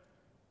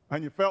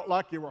and you felt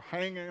like you were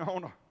hanging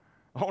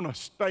on a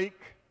stake?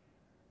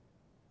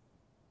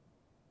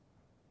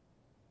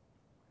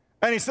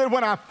 And he said,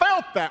 when I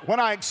felt that, when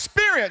I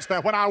experienced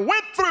that, when I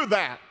went through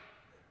that,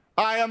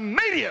 I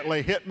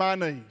immediately hit my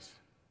knees.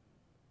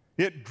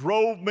 It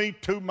drove me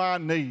to my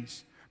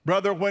knees.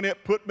 Brother, when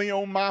it put me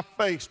on my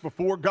face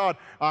before God,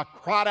 I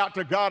cried out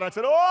to God. I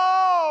said,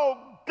 oh,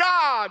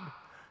 God,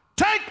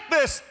 take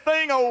this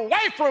thing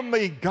away from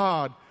me,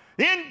 God.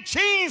 In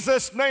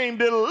Jesus' name,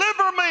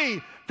 deliver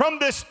me from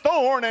this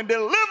thorn and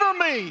deliver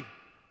me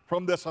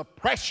from this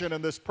oppression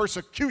and this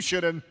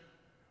persecution and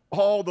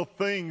all the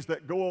things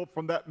that go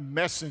from that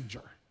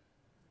messenger.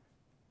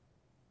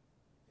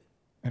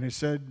 And he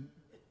said,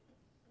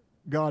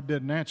 God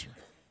didn't answer.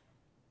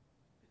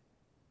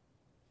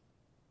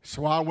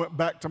 So I went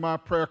back to my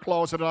prayer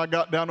closet and I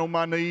got down on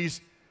my knees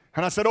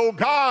and I said, oh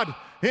God,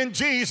 in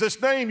Jesus'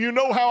 name, you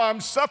know how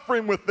I'm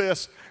suffering with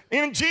this.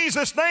 In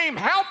Jesus' name,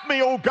 help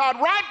me, oh God,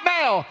 right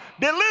now.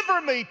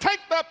 Deliver me. Take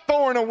that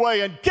thorn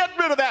away and get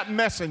rid of that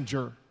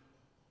messenger.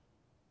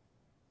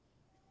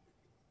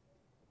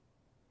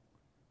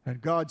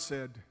 And God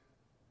said,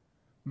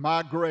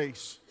 my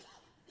grace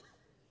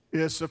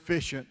is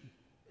sufficient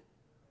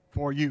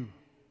for you.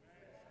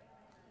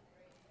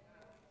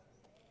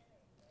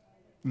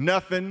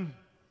 Nothing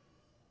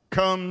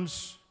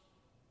comes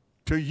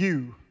to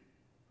you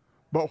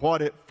but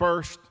what it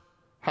first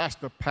has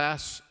to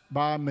pass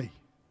by me.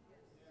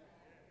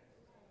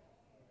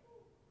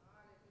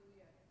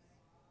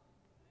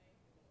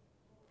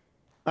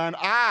 And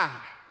I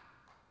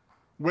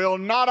will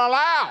not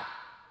allow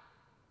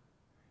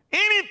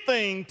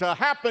anything to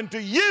happen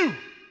to you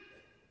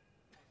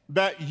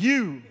that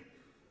you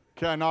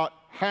cannot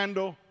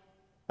handle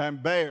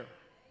and bear.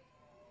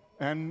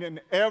 And in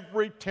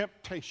every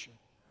temptation,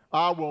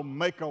 I will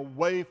make a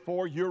way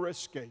for your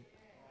escape.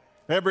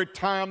 Every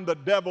time the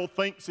devil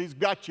thinks he's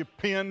got you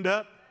pinned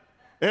up,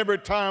 every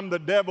time the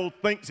devil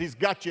thinks he's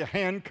got you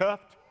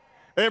handcuffed,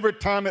 every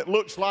time it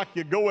looks like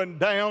you're going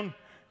down,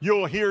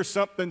 you'll hear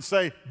something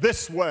say,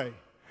 this way,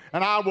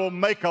 and I will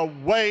make a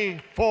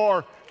way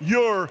for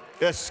your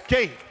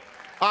escape.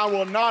 I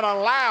will not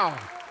allow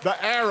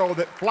the arrow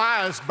that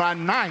flies by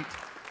night,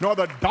 nor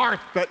the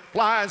dart that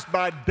flies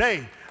by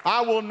day.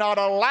 I will not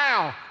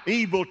allow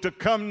evil to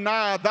come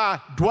nigh thy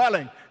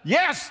dwelling.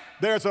 Yes,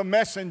 there's a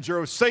messenger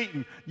of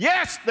Satan.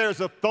 Yes,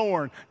 there's a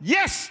thorn.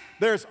 Yes,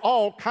 there's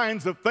all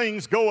kinds of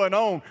things going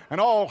on,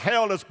 and all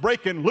hell is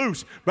breaking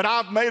loose. But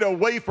I've made a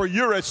way for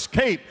your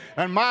escape,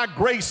 and my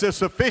grace is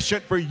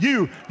sufficient for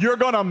you. You're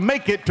going to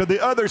make it to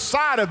the other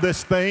side of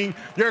this thing.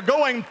 You're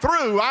going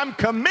through. I'm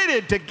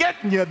committed to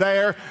getting you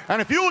there,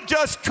 and if you'll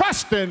just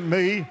trust in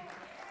me,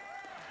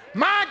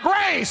 my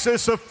grace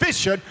is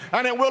sufficient,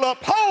 and it will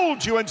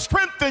uphold you and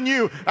strengthen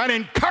you and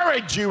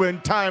encourage you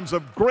in times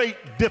of great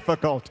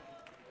difficulty.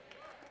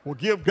 Well,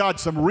 give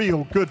God some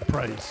real good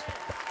praise.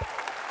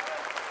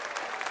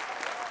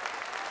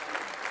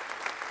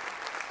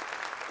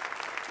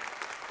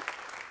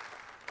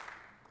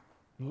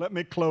 Let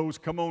me close.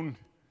 Come on.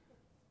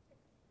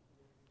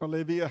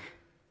 Olivia,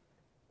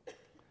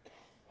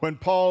 when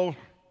Paul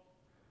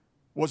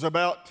was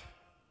about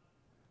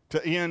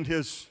to end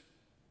his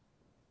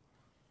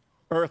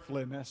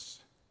earthliness,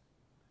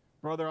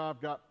 brother,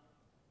 I'm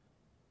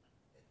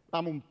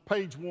on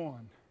page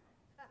 1.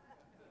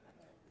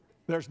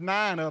 There's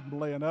 9 of them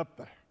laying up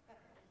there.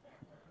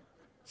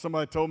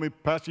 Somebody told me,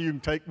 Pastor, you can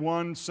take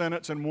one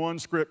sentence and one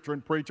scripture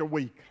and preach a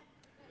week.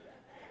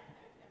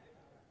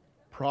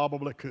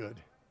 Probably could.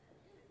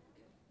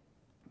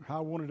 I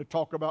wanted to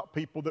talk about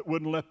people that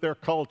wouldn't let their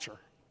culture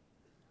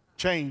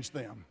change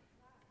them.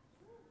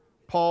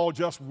 Paul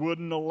just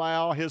wouldn't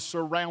allow his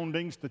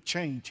surroundings to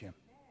change him.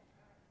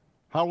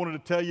 I wanted to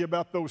tell you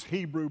about those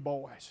Hebrew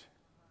boys.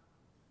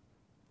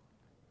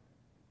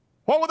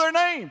 What were their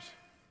names?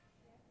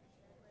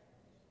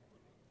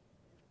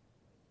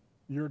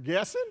 You're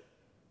guessing?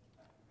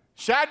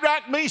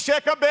 Shadrach,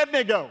 Meshach,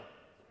 Abednego.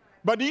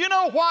 But do you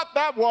know what?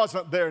 That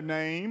wasn't their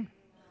name.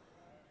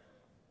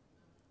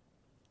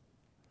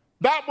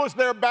 That was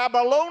their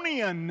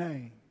Babylonian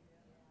name.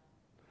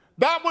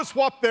 That was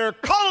what their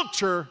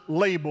culture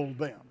labeled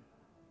them.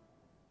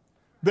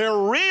 Their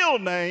real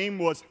name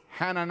was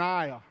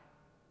Hananiah.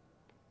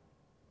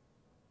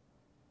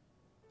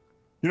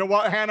 You know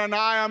what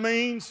Hananiah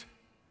means?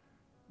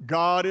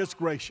 God is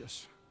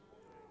gracious.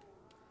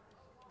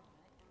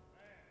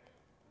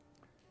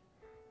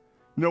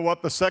 You know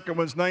what the second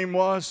one's name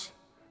was?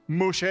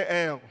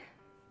 Mishael.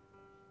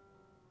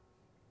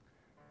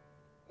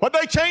 What'd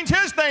they change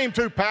his name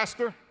to,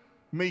 Pastor?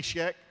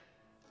 Meshach.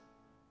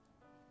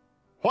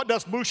 What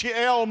does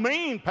Mishael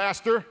mean,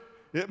 Pastor?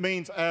 It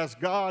means, as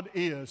God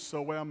is,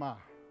 so am I.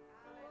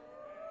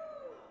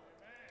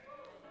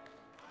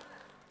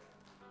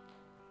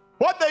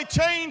 What'd they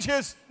change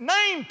his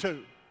name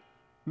to?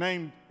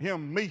 Named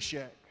him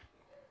Meshach.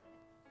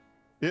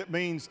 It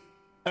means,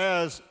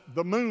 as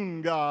the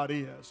moon god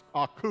is,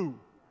 Aku,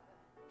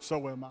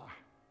 so am I.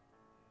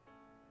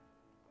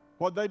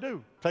 What'd they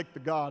do? Take the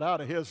God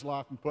out of his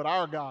life and put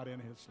our God in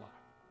his life.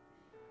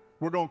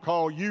 We're going to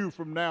call you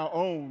from now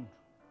on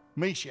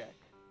Meshach.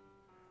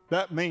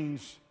 That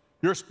means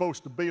you're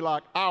supposed to be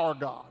like our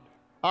God,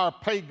 our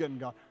pagan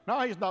God.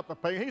 No, he's not the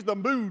pagan. He's the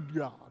moon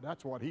god.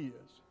 That's what he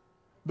is.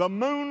 The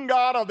moon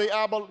god of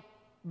the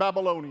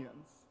Babylonians.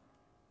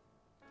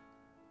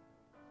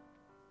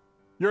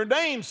 Your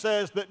name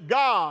says that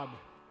God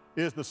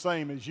is the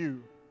same as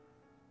you.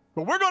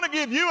 But we're going to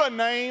give you a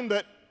name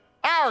that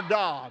our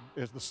God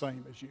is the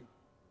same as you.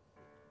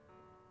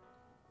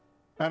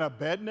 And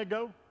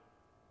Abednego?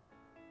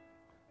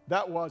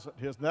 That wasn't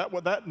his.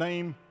 That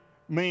name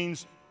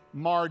means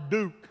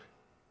Marduk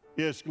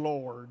is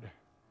Lord,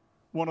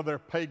 one of their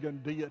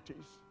pagan deities.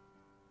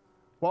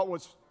 What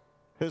was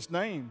his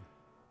name?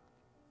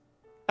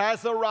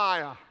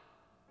 Azariah.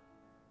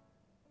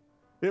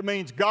 It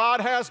means God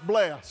has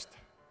blessed.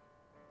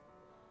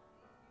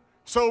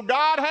 So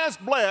God has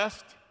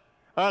blessed,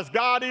 as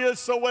God is,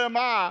 so am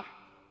I,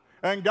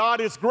 and God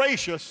is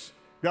gracious,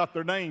 got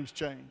their names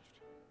changed.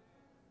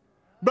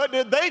 But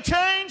did they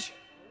change?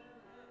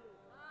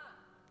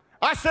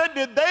 I said,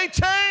 did they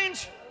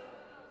change?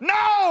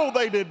 No,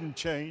 they didn't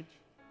change.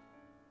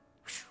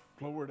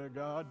 Glory to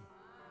God.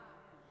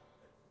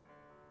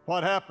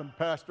 What happened,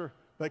 Pastor?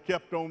 They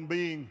kept on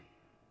being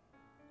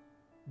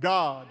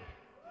God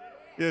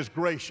is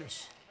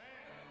gracious.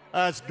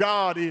 As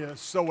God is,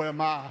 so am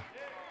I.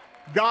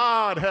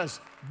 God has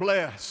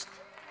blessed.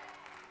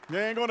 You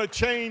ain't going to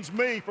change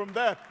me from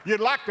that. You'd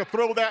like to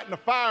throw that in the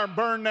fire and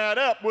burn that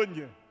up, wouldn't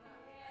you?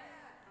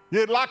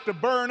 You'd like to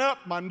burn up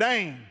my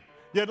name.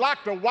 You'd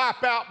like to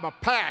wipe out my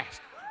past.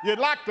 You'd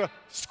like to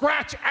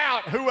scratch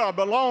out who I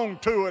belong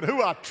to and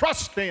who I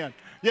trust in.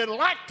 You'd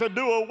like to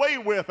do away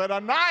with and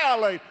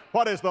annihilate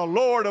what is the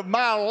Lord of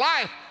my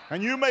life.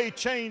 And you may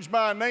change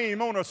my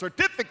name on a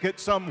certificate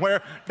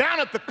somewhere. Down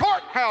at the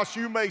courthouse,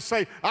 you may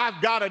say,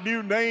 I've got a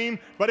new name,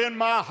 but in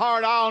my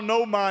heart, I'll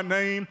know my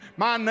name.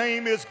 My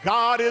name is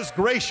God is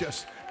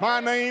gracious. My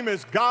name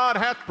is God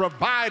hath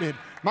provided.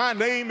 My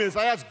name is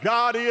as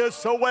God is,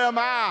 so am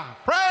I.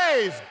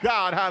 Praise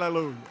God.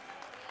 Hallelujah.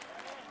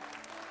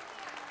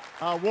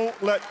 I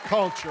won't let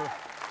culture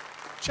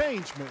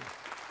change me.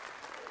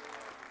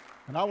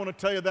 And I want to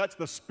tell you that's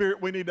the spirit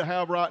we need to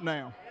have right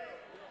now.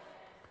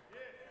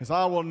 Because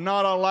I will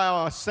not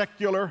allow a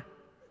secular,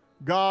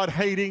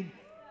 God-hating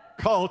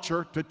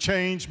culture to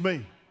change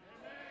me.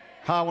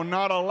 I will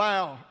not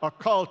allow a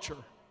culture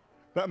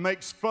that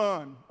makes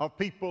fun of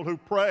people who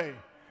pray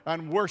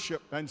and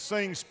worship and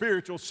sing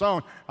spiritual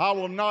songs. I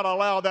will not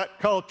allow that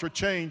culture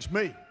change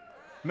me.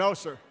 No,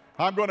 sir.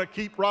 I'm going to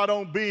keep right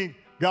on being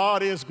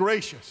God is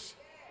gracious.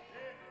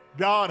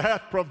 God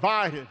hath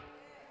provided.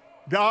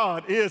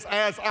 God is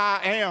as I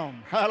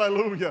am.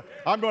 Hallelujah.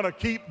 I'm going to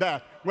keep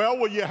that. Well,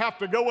 will you have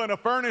to go in a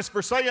furnace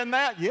for saying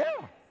that? Yeah.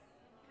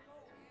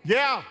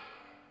 Yeah.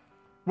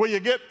 Will you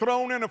get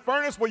thrown in a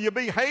furnace? Will you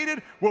be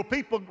hated? Will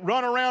people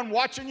run around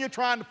watching you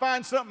trying to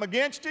find something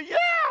against you? Yeah.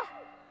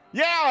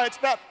 Yeah, it's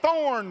that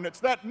thorn.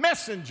 It's that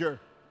messenger.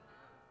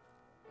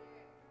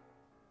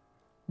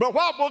 But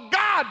what will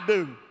God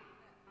do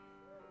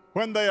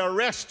when they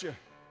arrest you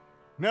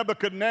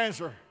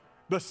Nebuchadnezzar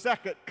the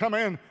second come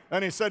in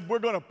and he said, we're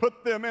going to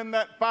put them in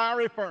that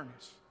fiery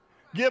furnace.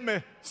 Give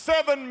me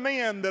 7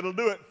 men that'll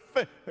do it.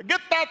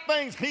 Get that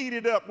thing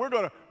heated up. We're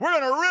going to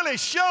really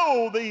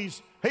show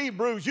these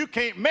Hebrews you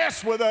can't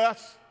mess with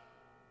us.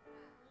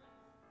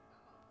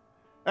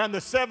 And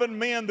the 7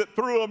 men that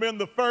threw them in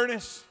the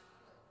furnace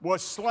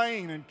was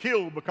slain and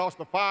killed because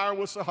the fire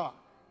was so hot.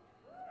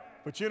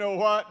 But you know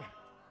what?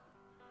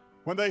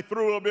 When they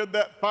threw them in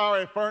that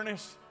fiery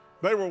furnace,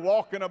 they were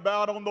walking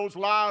about on those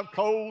live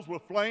coals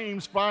with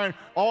flames flying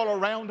all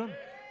around them.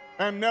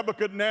 And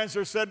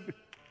Nebuchadnezzar said,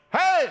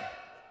 hey,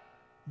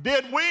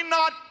 did we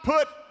not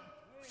put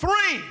 3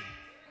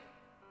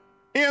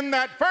 in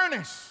that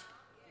furnace?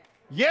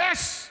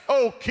 Yes,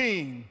 O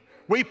king,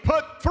 we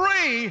put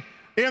 3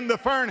 in the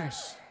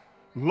furnace.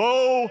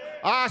 Lo,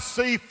 I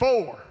see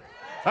 4,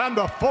 and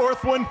the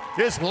 4th one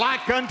is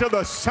like unto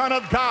the Son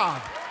of God.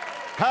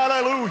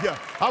 Hallelujah.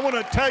 I want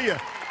to tell you,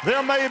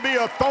 there may be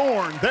a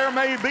thorn, there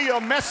may be a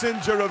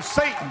messenger of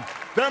Satan,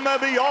 there may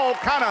be all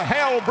kind of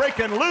hell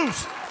breaking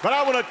loose, but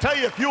I want to tell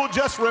you, if you'll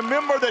just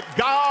remember that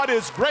God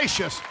is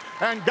gracious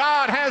and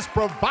God has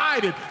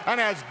provided,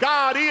 and as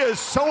God is,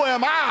 so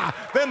am I,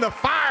 then the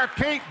fire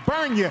can't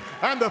burn you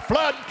and the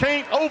flood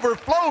can't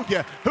overflow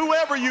you.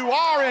 Whoever you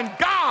are in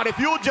God, if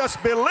you'll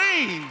just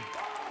believe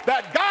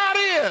that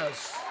God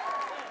is,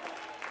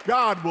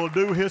 God will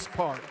do his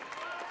part.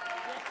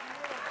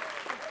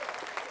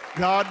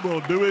 God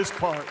will do his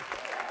part.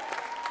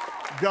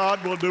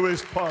 God will do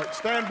his part.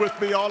 Stand with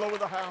me all over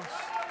the house.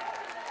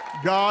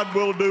 God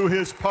will do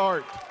his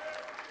part.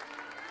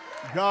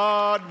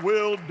 God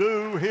will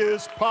do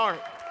his part.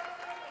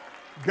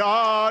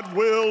 God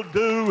will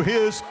do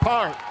his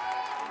part.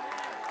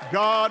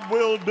 God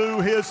will do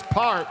his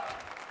part.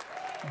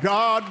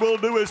 God will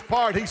do his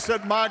part. He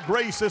said, my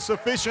grace is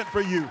sufficient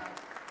for you.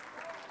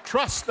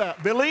 Trust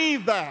that.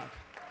 Believe that.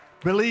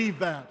 Believe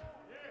that.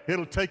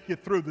 It'll take you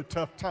through the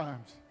tough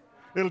times.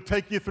 It'll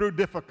take you through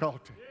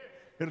difficulty.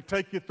 It'll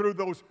take you through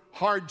those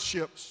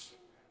hardships.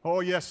 Oh,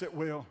 yes, it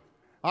will.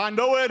 I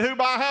know it whom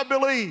I have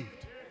believed.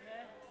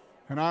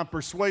 And I'm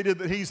persuaded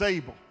that he's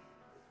able.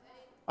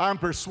 I'm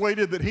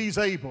persuaded that he's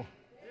able.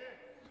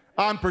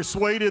 I'm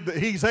persuaded that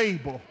he's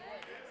able.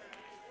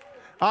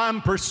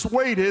 I'm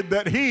persuaded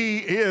that he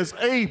is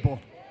able.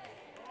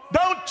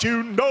 Don't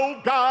you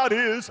know God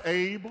is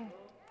able?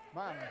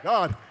 My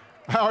God,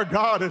 our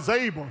God is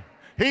able.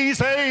 He's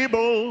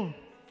able.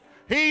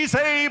 He's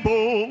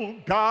able.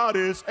 God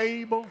is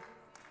able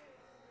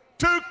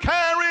to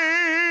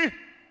carry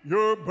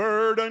your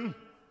burden.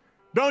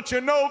 Don't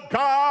you know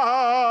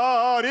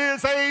God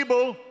is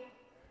able?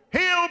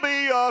 He'll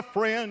be a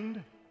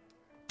friend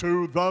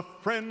to the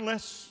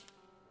friendless,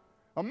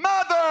 a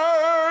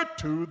mother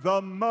to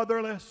the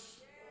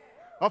motherless,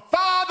 a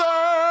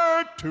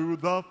father to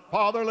the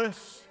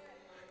fatherless.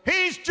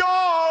 He's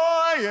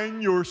joy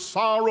in your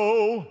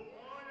sorrow.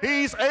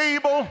 He's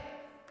able,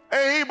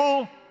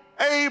 able,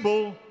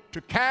 able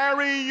to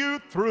carry you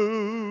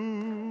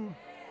through.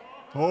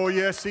 Oh,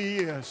 yes, he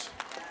is.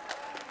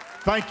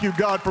 Thank you,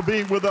 God, for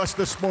being with us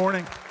this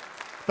morning.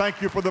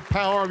 Thank you for the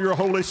power of your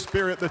Holy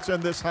Spirit that's in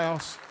this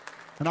house.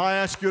 And I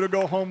ask you to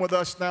go home with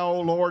us now,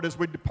 O Lord, as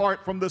we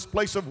depart from this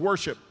place of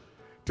worship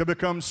to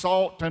become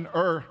salt and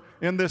earth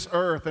in this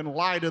earth and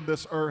light in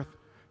this earth.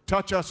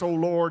 Touch us, O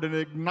Lord, and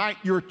ignite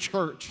your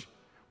church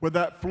with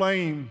that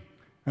flame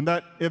and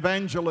that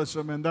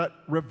evangelism and that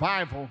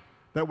revival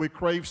that we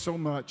crave so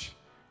much.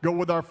 Go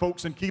with our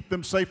folks and keep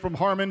them safe from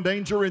harm and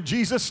danger in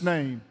Jesus'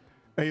 name.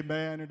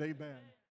 Amen and amen.